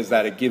Portal is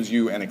that it gives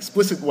you an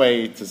explicit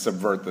way to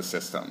subvert the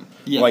system.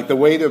 Yeah. Like the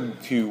way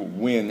to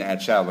win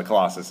at Shadow of the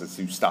Colossus is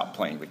to stop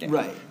playing the game.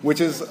 Right.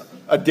 Which is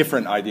a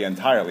different idea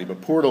entirely,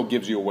 but Portal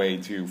gives you a way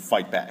to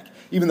fight back.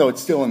 Even though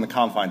it's still in the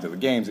confines of the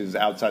games, it is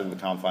outside of the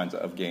confines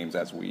of games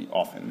as we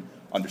often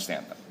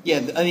understand them.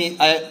 Yeah, I mean,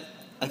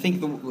 I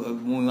think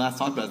when we last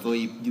talked about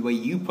it, the way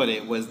you put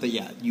it was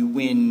that, you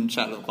win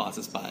Shadow of the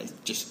Colossus by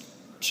just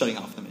shutting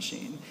off the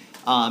machine.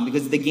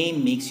 Because the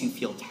game makes you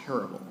feel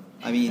terrible.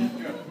 I mean,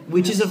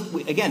 which is,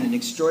 again, an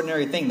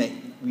extraordinary thing that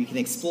we can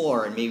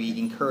explore and maybe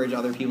encourage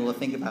other people to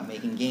think about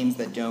making games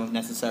that don't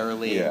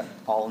necessarily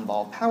all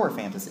involve power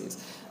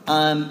fantasies.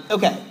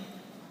 Okay.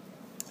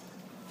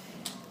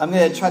 I'm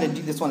going to try to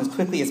do this one as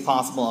quickly as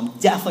possible. I'm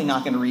definitely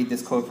not going to read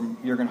this quote from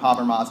Jürgen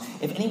Habermas.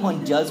 If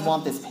anyone does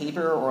want this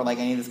paper or like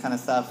any of this kind of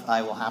stuff,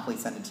 I will happily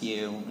send it to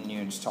you and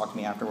you just talk to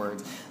me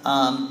afterwards.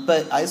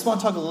 But I just want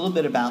to talk a little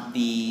bit about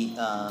the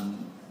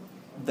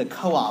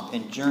co-op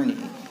and Journey,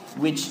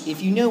 which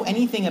if you know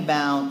anything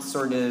about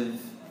sort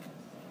of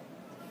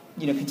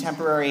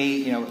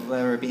contemporary,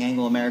 whether it be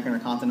Anglo-American or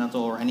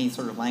continental or any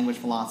sort of language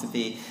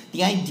philosophy,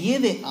 the idea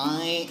that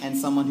I and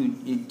someone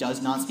who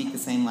does not speak the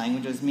same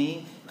language as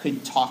me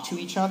could talk to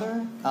each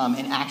other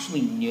and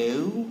actually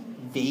know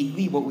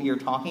vaguely what we are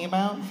talking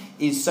about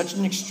is such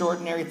an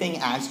extraordinary thing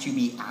as to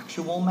be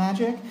actual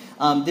magic.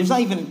 There's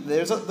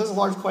a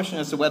large question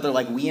as to whether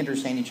we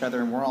understand each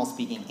other and we're all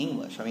speaking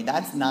English. I mean,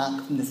 that's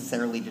not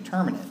necessarily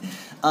determinate.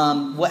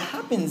 What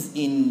happens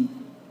in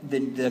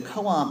the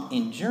co-op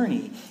in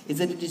Journey is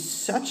that it is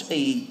such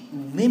a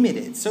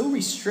limited, such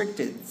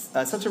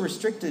a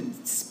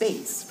restricted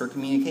space for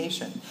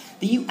communication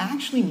that you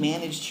actually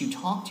manage to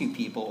talk to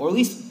people, or at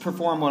least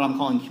perform what I'm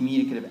calling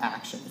communicative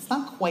action. It's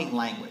not quite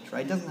language,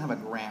 right? It doesn't have a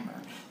grammar.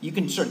 You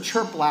can sort of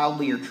chirp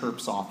loudly or chirp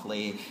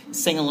softly,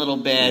 sing a little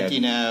bit,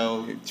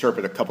 Chirp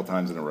it a couple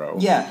times in a row.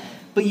 Yeah.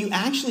 But you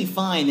actually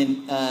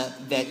find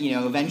that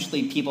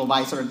eventually people,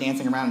 by sort of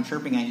dancing around and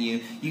chirping at you,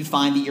 you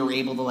find that you're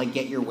able to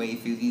get your way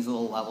through these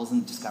little levels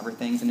and discover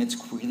things, and it's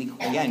really,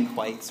 again,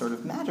 quite sort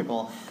of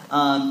magical.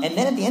 And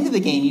then at the end of the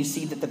game, you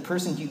see that the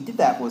person you did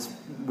that was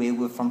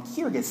from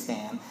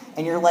Kyrgyzstan,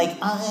 and you're like,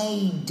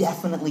 I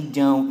definitely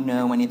don't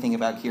know anything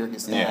about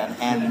Kyrgyzstan,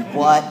 and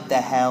what the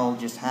hell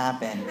just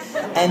happened?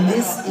 And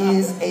this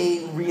is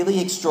a really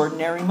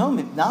extraordinary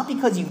moment, not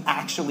because you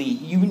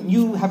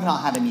have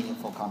not had a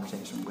meaningful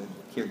conversation with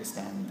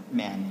Kyrgyzstan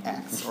man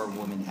X or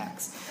woman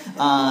X.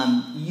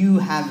 You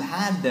have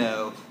had,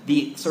 though,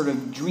 the sort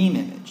of dream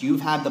image. You've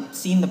had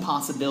seen the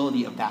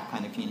possibility of that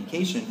kind of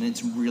communication, and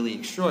it's really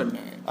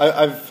extraordinary.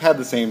 I've had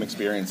the same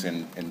experience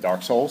in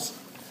Dark Souls,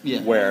 yeah.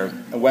 Where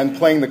when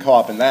playing the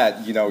co-op in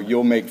that,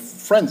 you'll make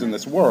friends in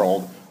this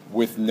world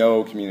with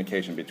no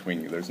communication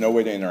between you. There's no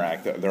way to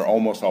interact. They're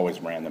almost always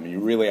random. You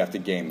really have to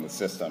game the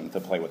system to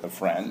play with a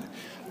friend.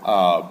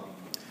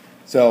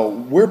 So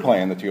we're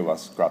playing, the two of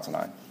us, Gratz and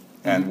I.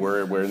 And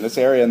we're in this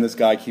area, and this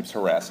guy keeps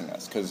harassing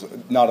us, because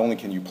not only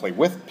can you play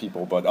with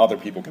people, but other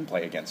people can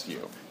play against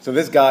you. So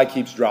this guy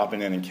keeps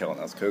dropping in and killing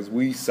us, because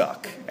we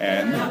suck.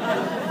 And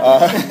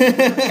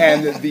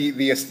and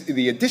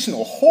the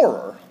additional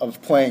horror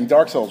of playing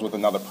Dark Souls with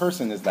another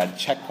person is that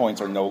checkpoints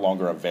are no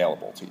longer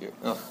available to you.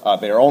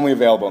 They are only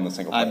available in the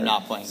single player. I'm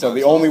not playing So Dark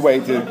the Souls. only way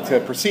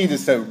to proceed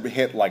is to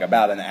hit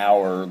about an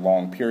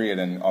hour-long period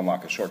and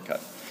unlock a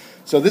shortcut.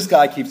 So this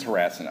guy keeps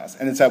harassing us,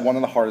 and it's at one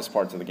of the hardest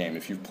parts of the game.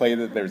 If you've played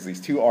it, there's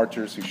these two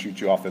archers who shoot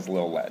you off this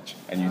little ledge,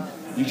 and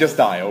you just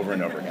die over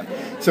and over again.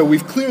 So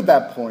we've cleared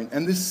that point,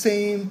 and this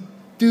same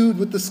dude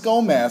with the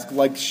skull mask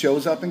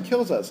shows up and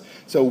kills us.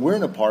 So we're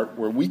in a part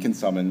where we can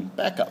summon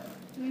backup.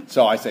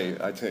 So I say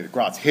to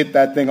Gratz, hit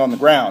that thing on the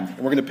ground, and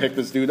we're going to pick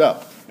this dude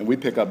up. And we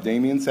pick up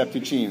Damien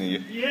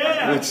Septuccini,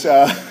 which...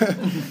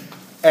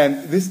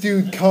 And this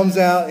dude comes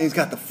out, and he's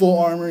got the full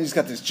armor, he's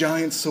got this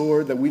giant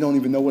sword that we don't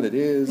even know what it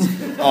is.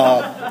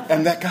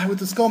 And that guy with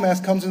the skull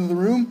mask comes into the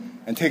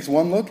room and takes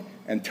one look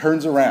and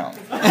turns around.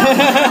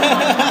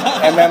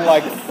 And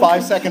then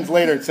 5 seconds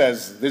later it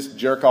says, this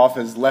jerk-off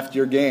has left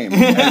your game.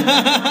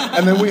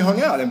 And then we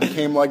hung out and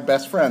became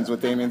best friends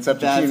with Damien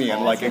Septuccini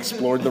and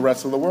explored the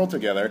rest of the world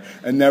together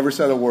and never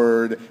said a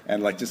word,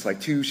 and just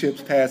two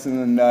ships passing in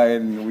the night,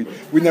 and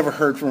we never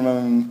heard from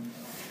him.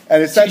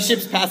 And it's two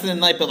ships passing the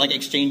night, but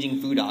exchanging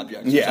food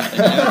objects. Yeah,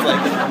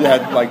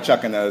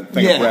 chucking a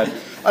thing of bread.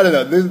 I don't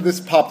know. This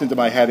popped into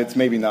my head. It's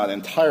maybe not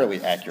entirely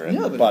accurate,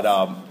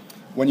 but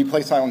when you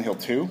play Silent Hill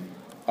 2,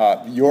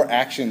 your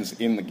actions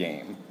in the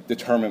game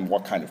determine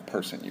what kind of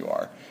person you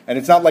are. And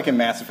it's not like in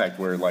Mass Effect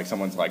where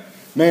someone's like,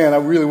 "Man, I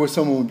really wish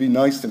someone would be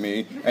nice to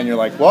me," and you're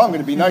like, "Well, I'm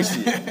going to be nice to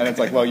you," and it's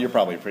like, "Well, you're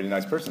probably a pretty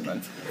nice person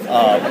then."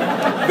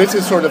 This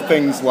is sort of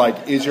things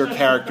like, is your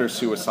character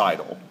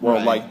suicidal, or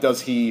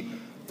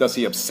does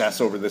he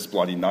obsess over this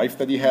bloody knife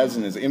that he has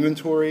in his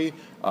inventory?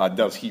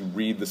 Does he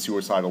read the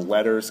suicidal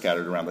letters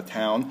scattered around the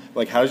town?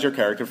 How does your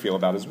character feel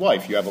about his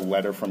wife? You have a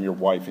letter from your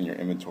wife in your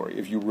inventory.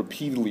 If you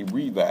repeatedly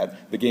read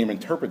that, the game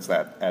interprets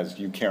that as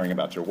you caring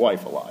about your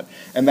wife a lot.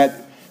 And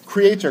that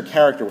creates your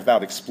character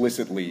without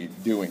explicitly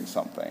doing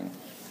something,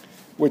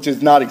 which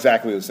is not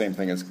exactly the same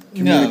thing as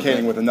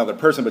communicating with another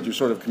person, but you're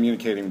sort of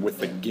communicating with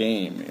the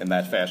game in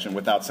that fashion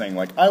without saying,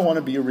 I want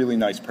to be a really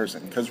nice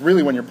person. Because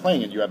really, when you're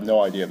playing it, you have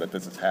no idea that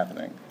this is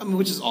happening.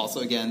 Which is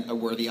also, again, a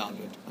worthy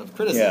object of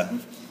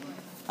criticism.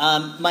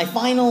 Yeah. My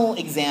final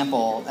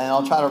example, and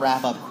I'll try to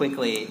wrap up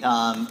quickly,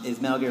 is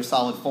Metal Gear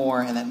Solid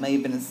 4, and that may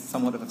have been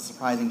somewhat of a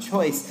surprising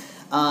choice.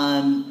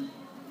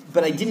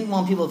 But I didn't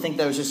want people to think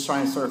that I was just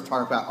trying to sort of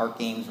talk about art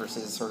games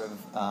versus sort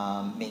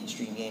of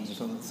mainstream games or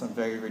some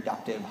very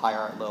reductive, high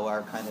art, low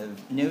art kind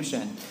of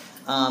notion.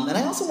 And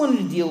I also wanted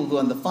to deal with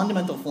one of the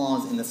fundamental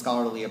flaws in the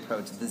scholarly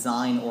approach, the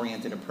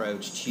design-oriented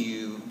approach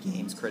to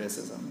games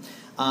criticism.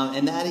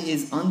 And that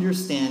is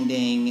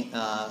understanding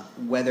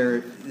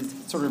whether,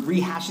 sort of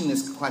rehashing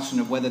this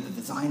question of whether the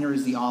designer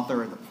is the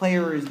author or the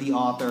player is the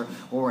author,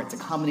 or it's a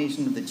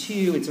combination of the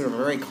two. It's sort of a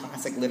very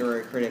classic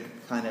literary critic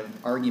kind of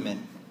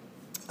argument.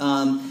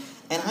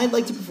 And I'd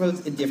like to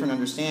propose a different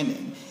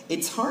understanding.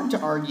 It's hard to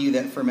argue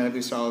that for Metal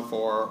Gear Solid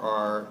 4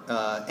 or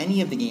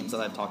any of the games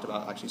that I've talked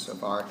about actually so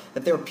far,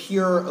 that they're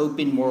pure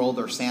open world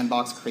or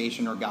sandbox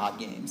creation or God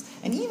games.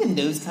 And even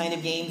those kind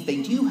of games,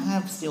 they do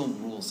have still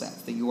rule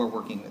sets that you are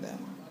working within.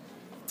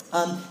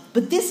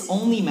 But this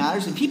only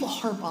matters, and people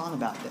harp on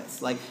about this.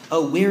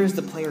 Where is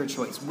the player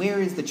choice? Where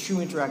is the true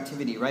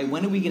interactivity, right?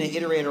 When are we going to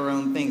iterate our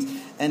own things?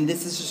 And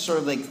this is just sort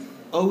of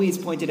always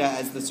pointed at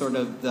as the sort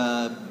of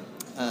the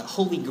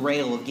holy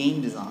grail of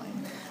game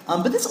design.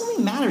 But this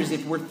only matters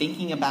if we're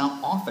thinking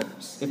about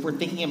authors, if we're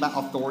thinking about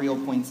authorial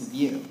points of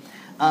view.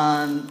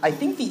 I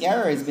think the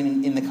error has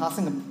been in the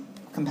constant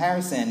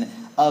comparison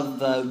of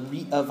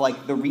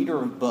the reader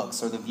of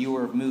books or the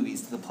viewer of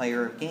movies to the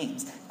player of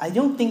games. I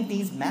don't think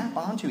these map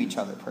onto each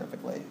other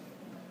perfectly.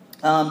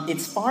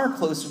 It's far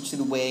closer to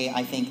the way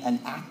I think an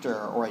actor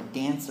or a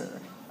dancer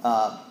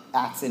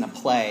acts in a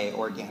play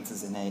or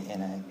dances in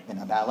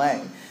a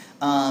ballet.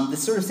 The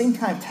sort of same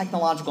kind of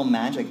technological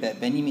magic that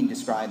Benjamin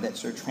described that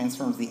sort of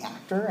transforms the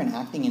actor and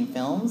acting in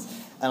films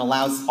and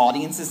allows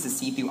audiences to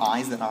see through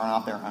eyes that are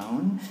not their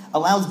own,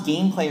 allows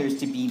game players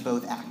to be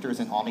both actors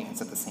and audience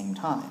at the same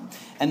time.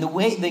 And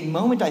the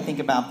moment I think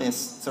about this,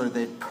 sort of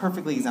that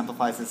perfectly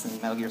exemplifies this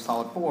in Metal Gear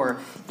Solid 4,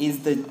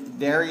 is the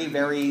very,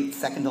 very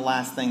second to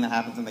last thing that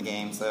happens in the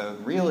game, so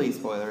really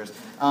spoilers,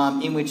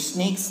 in which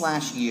Snake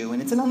 / you,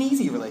 and it's an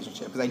uneasy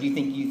relationship, because I do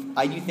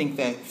think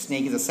that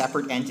Snake is a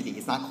separate entity.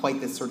 It's not quite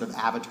this sort of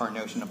avatar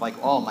notion of like,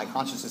 oh, my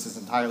consciousness is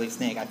entirely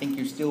Snake. I think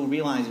you still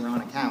realize you're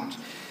on a couch.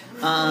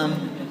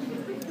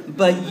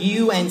 But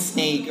you and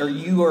Snake, or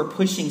you are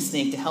pushing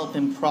Snake to help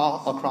him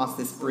crawl across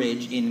this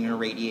bridge in an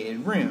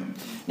irradiated room.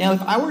 Now,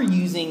 if I were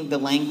using the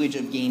language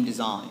of game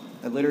design,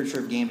 the literature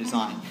of game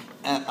design,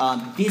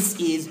 this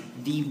is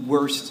the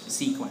worst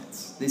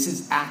sequence. This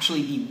is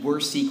actually the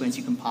worst sequence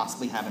you can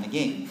possibly have in a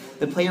game.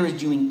 The player is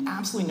doing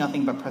absolutely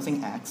nothing but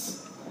pressing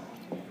X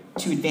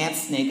to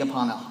advance Snake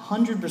upon a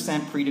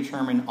 100%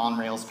 predetermined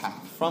on-rails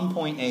path from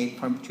point A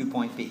to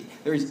point B.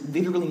 There is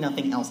literally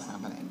nothing else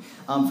happening.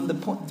 From the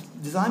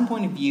design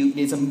point of view, it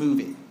is a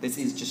movie. This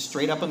is just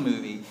straight up a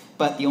movie,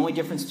 but the only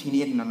difference between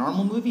it and a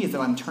normal movie is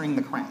that I'm turning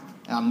the crank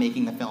and I'm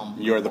making the film.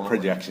 You're the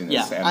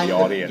projectionist and the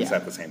audience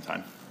at the same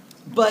time.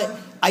 But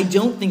I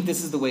don't think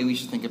this is the way we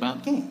should think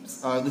about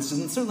games. This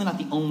is certainly not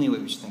the only way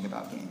we should think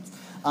about games.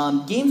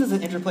 Games as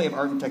an interplay of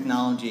art and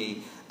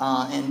technology,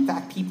 and in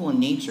fact, people and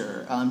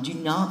nature do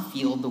not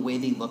feel the way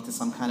they look to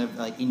some kind of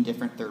like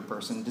indifferent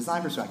third-person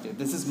design perspective.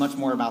 This is much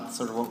more about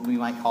sort of what we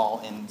might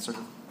call, in sort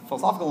of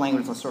philosophical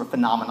language, the sort of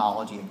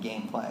phenomenology of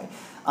gameplay.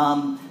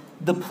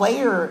 The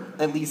player,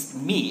 at least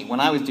me, when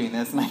I was doing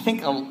this, and I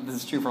think this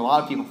is true for a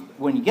lot of people,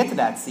 when you get to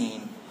that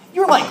scene,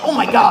 you're like, oh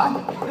my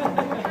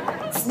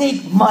god,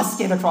 Snake must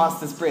get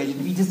across this bridge. And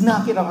if he does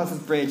not get across this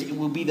bridge, it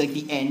will be like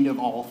the end of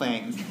all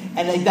things.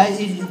 And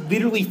it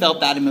literally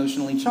felt that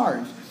emotionally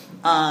charged.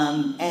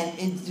 And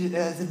it,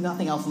 as if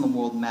nothing else in the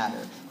world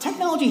mattered.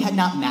 Technology had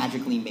not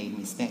magically made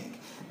me Snake,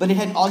 but it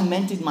had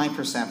augmented my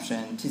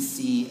perception to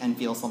see and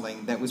feel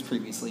something that was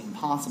previously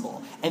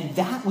impossible. And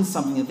that was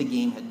something that the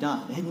game had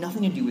done. It had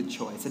nothing to do with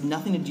choice. It had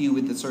nothing to do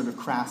with the sort of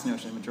crass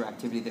notion of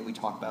interactivity that we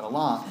talk about a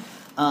lot.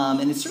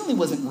 And it certainly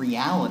wasn't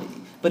reality,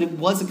 but it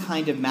was a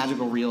kind of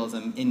magical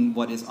realism in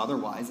what is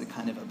otherwise a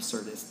kind of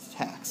absurdist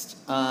text.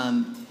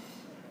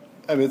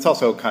 I mean, it's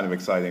also kind of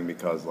exciting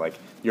because, like,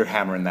 you're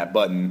hammering that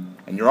button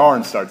and your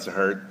arm starts to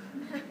hurt,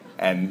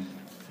 and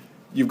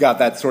you've got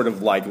that sort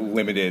of, like,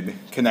 limited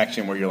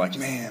connection where you're like,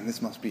 man,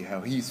 this must be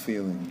how he's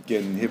feeling,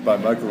 getting hit by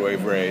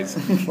microwave rays.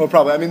 Well,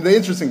 probably. I mean, the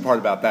interesting part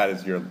about that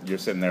is you're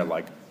sitting there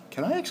like,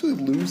 can I actually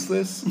lose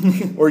this?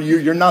 Or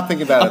you're not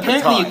thinking about it at the time.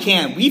 Apparently you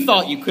can. We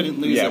thought you couldn't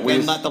lose it.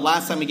 And the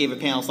last time we gave a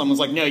panel, someone was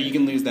like, no, you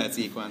can lose that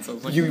sequence. I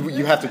was like,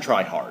 you have to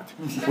try hard,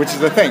 which is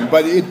the thing.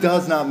 But it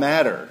does not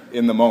matter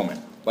in the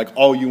moment. Like,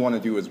 all you want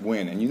to do is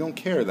win, and you don't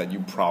care that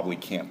you probably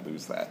can't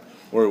lose that,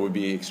 or it would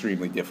be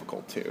extremely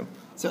difficult to.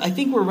 So I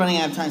think we're running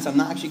out of time, so I'm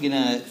not actually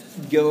going to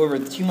go over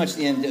too much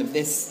the end of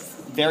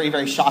this very,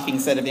 very shocking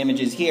set of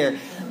images here.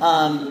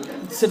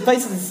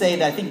 Suffice it to say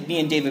that I think me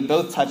and David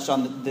both touched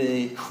on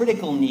the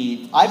critical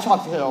need. I've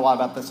talked a lot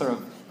about the sort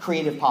of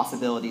creative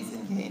possibilities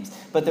in games,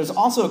 but there's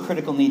also a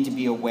critical need to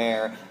be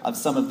aware of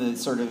some of the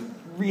sort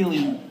of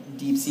really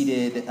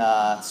deep-seated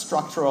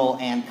structural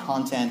and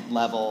content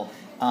level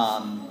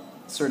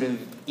sort of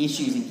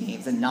issues in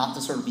games, and not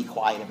to sort of be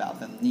quiet about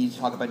them. We need to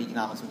talk about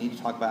economics, we need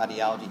to talk about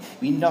ideology,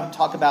 we need to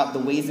talk about the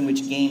ways in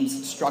which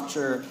games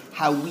structure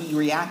how we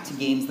react to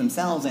games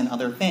themselves and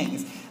other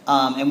things.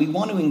 And we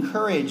want to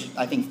encourage,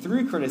 I think,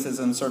 through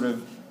criticism, sort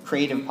of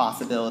creative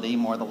possibility,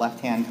 more the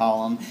left-hand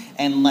column,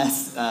 and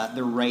less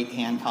the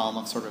right-hand column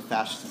of sort of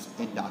fascist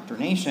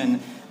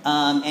indoctrination.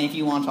 And if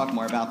you want to talk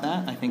more about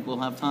that, I think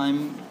we'll have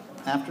time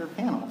after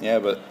panel. Yeah,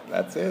 but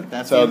that's it.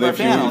 That's so it for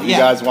panel. If you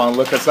guys want to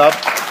look us up,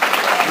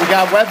 we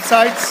got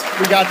websites,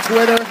 we got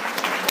Twitter,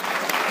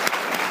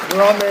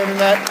 we're on the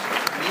internet.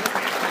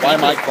 Why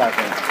am I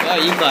clapping? Why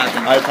are you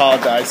clapping? I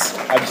apologize.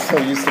 I'm so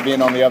used to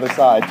being on the other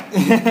side.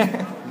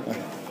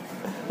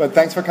 But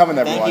thanks for coming,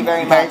 everyone. Thank you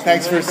very much.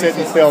 Thanks for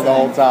sitting still the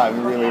whole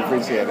time. We really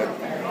appreciate it.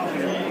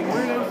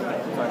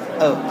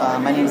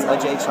 My name is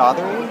Ajay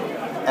Chaudhary.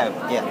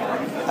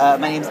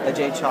 My name is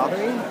Ajay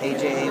Chaudhary,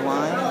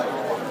 A-J-A-Y.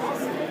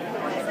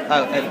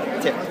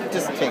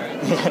 Just take.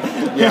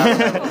 Yeah,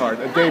 that's hard.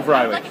 Dave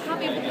Riley. I'd like a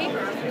copy of the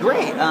paper.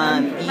 Great.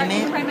 I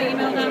can write my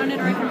email down on it,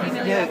 or I can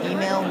email you. Yeah,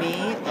 email me,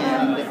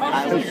 and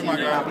I will send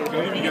you a copy of Can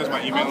I give you guys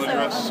my email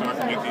address so I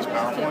can get these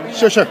PowerPoints?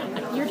 Sure.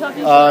 You're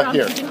talking about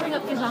Here. you can bring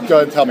up Gizom's Go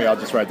ahead and tell me. I'll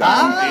just write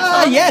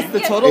down. yes, the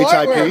total HIP.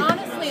 artwork.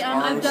 Honestly,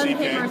 I I've done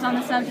papers on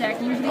the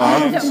subject. Usually,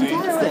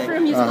 Fantastic.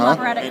 from musical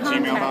operatic At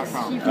context,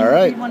 gmail.com. you can All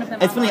right. read one of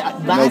them. It's funny.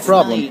 online. Last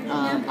problem.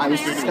 night, I was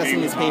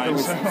discussing this paper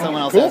with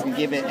someone else Cool. I was going to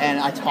give it, and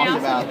I talked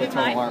about the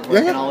total artwork Yeah.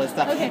 and all this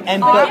stuff. Okay.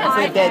 And but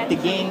I said that the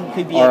game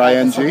could be a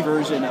RING?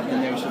 subversion of the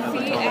notion of the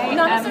total artwork.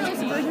 Not necessarily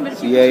subversion, but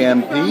if you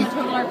CAMP? from the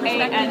total art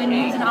perspective and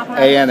use an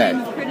operatic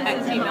ANA.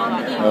 criticism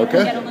on the game, Okay.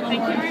 you get a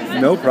little more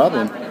No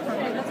problem.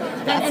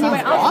 That Anyway,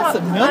 sounds I'll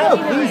awesome. talk-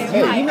 No, please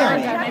email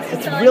me.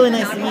 It's really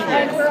nice to meet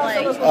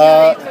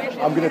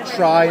you. I'm going to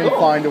try and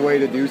find a way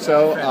to do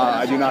so.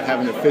 I do not have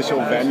an official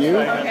venue.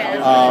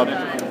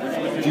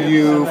 Do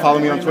you follow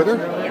me on Twitter?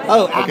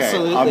 Oh, Okay,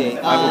 absolutely.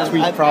 I will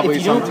tweet probably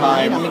if you don't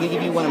sometime mind, I'm going to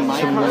give you one of my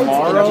tomorrow,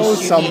 cards, and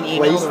just shoot some me an email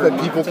place or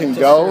that people can to-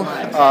 go.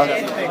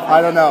 I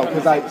don't know,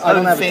 because I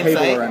don't have a Same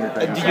table site? or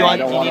anything. Do So you I want-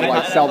 don't do you want to need a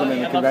like copy? sell them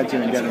in the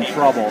convention and get in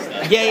trouble.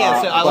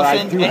 Yeah, so I will but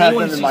send I do have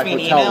anyone them in who my shoots me an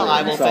hotel email, room,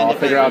 I will so send I'll it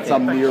figure right out to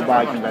some you.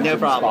 nearby convention No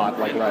problem. spot,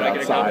 like right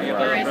outside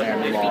where I can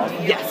hand them off.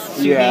 Yes.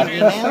 Shoot Yeah. me an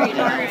email,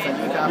 and I will send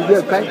you a copy.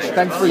 You did.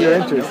 Thanks for your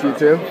interest. You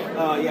too.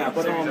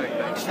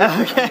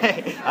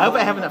 Okay. I hope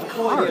I have enough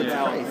cards.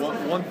 Christ.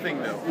 One thing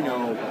though,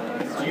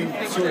 you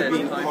sort of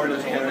being part of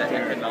the character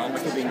and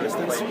still being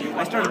distanced.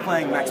 I started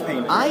playing Max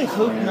Payne. I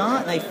hope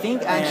not, and I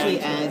think actually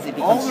as it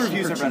all becomes the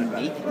reviews cheaper I've to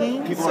read about make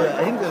games, people so are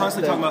I think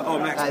constantly talking about, oh,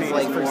 Max as Payne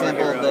like is for more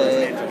example hero, the is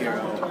an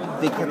anti-hero.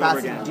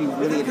 capacity to do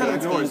really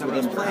advanced games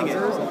within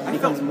browsers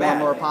becomes more and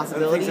more a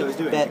possibility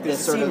that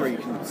this sort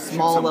of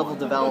small level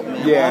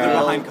development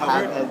Yeah. will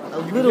have a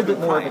little bit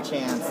more of a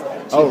chance to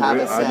Oh, have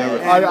really? a I say. never-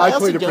 And I also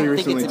played it don't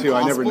pretty think recently, it's too.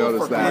 I never impossible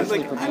noticed for that. commercially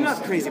Like, I'm not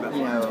produced, crazy about it.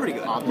 It's pretty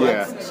good.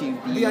 objects to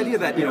be The idea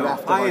that,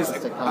 bereft of I as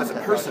artistic a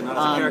content. person, not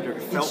as a character,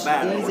 felt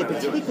bad. It is a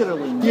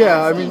particularly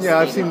Yeah, I nasty mean, yeah,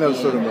 I've seen state those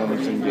of sort of being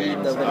moments in when you read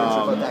games. the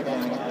literature, both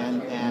academic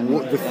and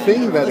The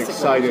thing that journalistic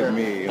excited literature,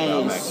 me and about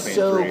it Max is Payne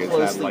so 3 is that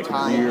closely like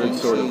tied weird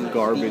sort into of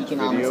garbage the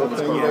economics video of this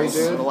thing they program. did,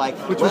 Sort of like,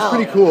 which was well,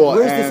 pretty cool.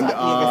 where's And this, like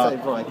I said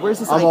before, like, where's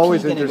this I'm IP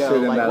always gonna interested go?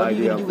 in Like, that what are you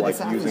idea gonna of do like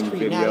with using Assassin's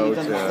Creed now? video You've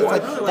done this. to It's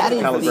like, that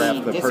is telegraph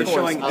the the discourse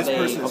person. of This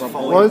person's a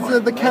falling Well, apart.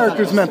 it's the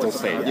character's mental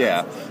state,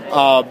 yeah.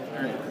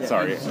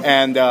 Sorry,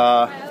 and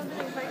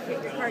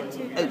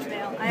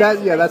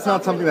that's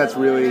not something that's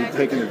really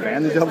taken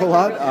advantage of a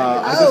lot.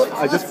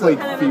 I just played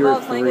Fear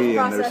 3,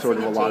 and there's sort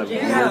of a lot of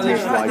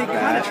weirdness like I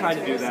that. tried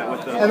to do that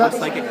with the And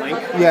psychic link.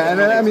 Yeah,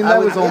 and I mean that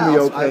was only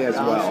okay as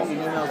well.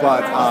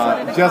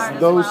 But just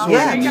those sort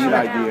Yeah, of neat sure.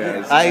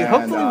 ideas. I and,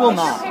 hopefully will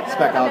not.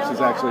 Spec Ops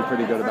is actually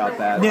pretty good about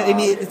that. No, I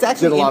mean, it's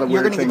actually, did a lot of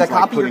you're weird going to get the things like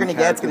copy you're going to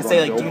putting get, it's going to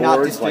say, like, characters do on not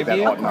billboards, like that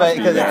distribute, ought not but be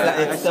because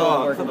there. it's still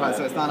a work in progress,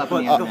 so it's not up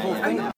in the The whole internet. thing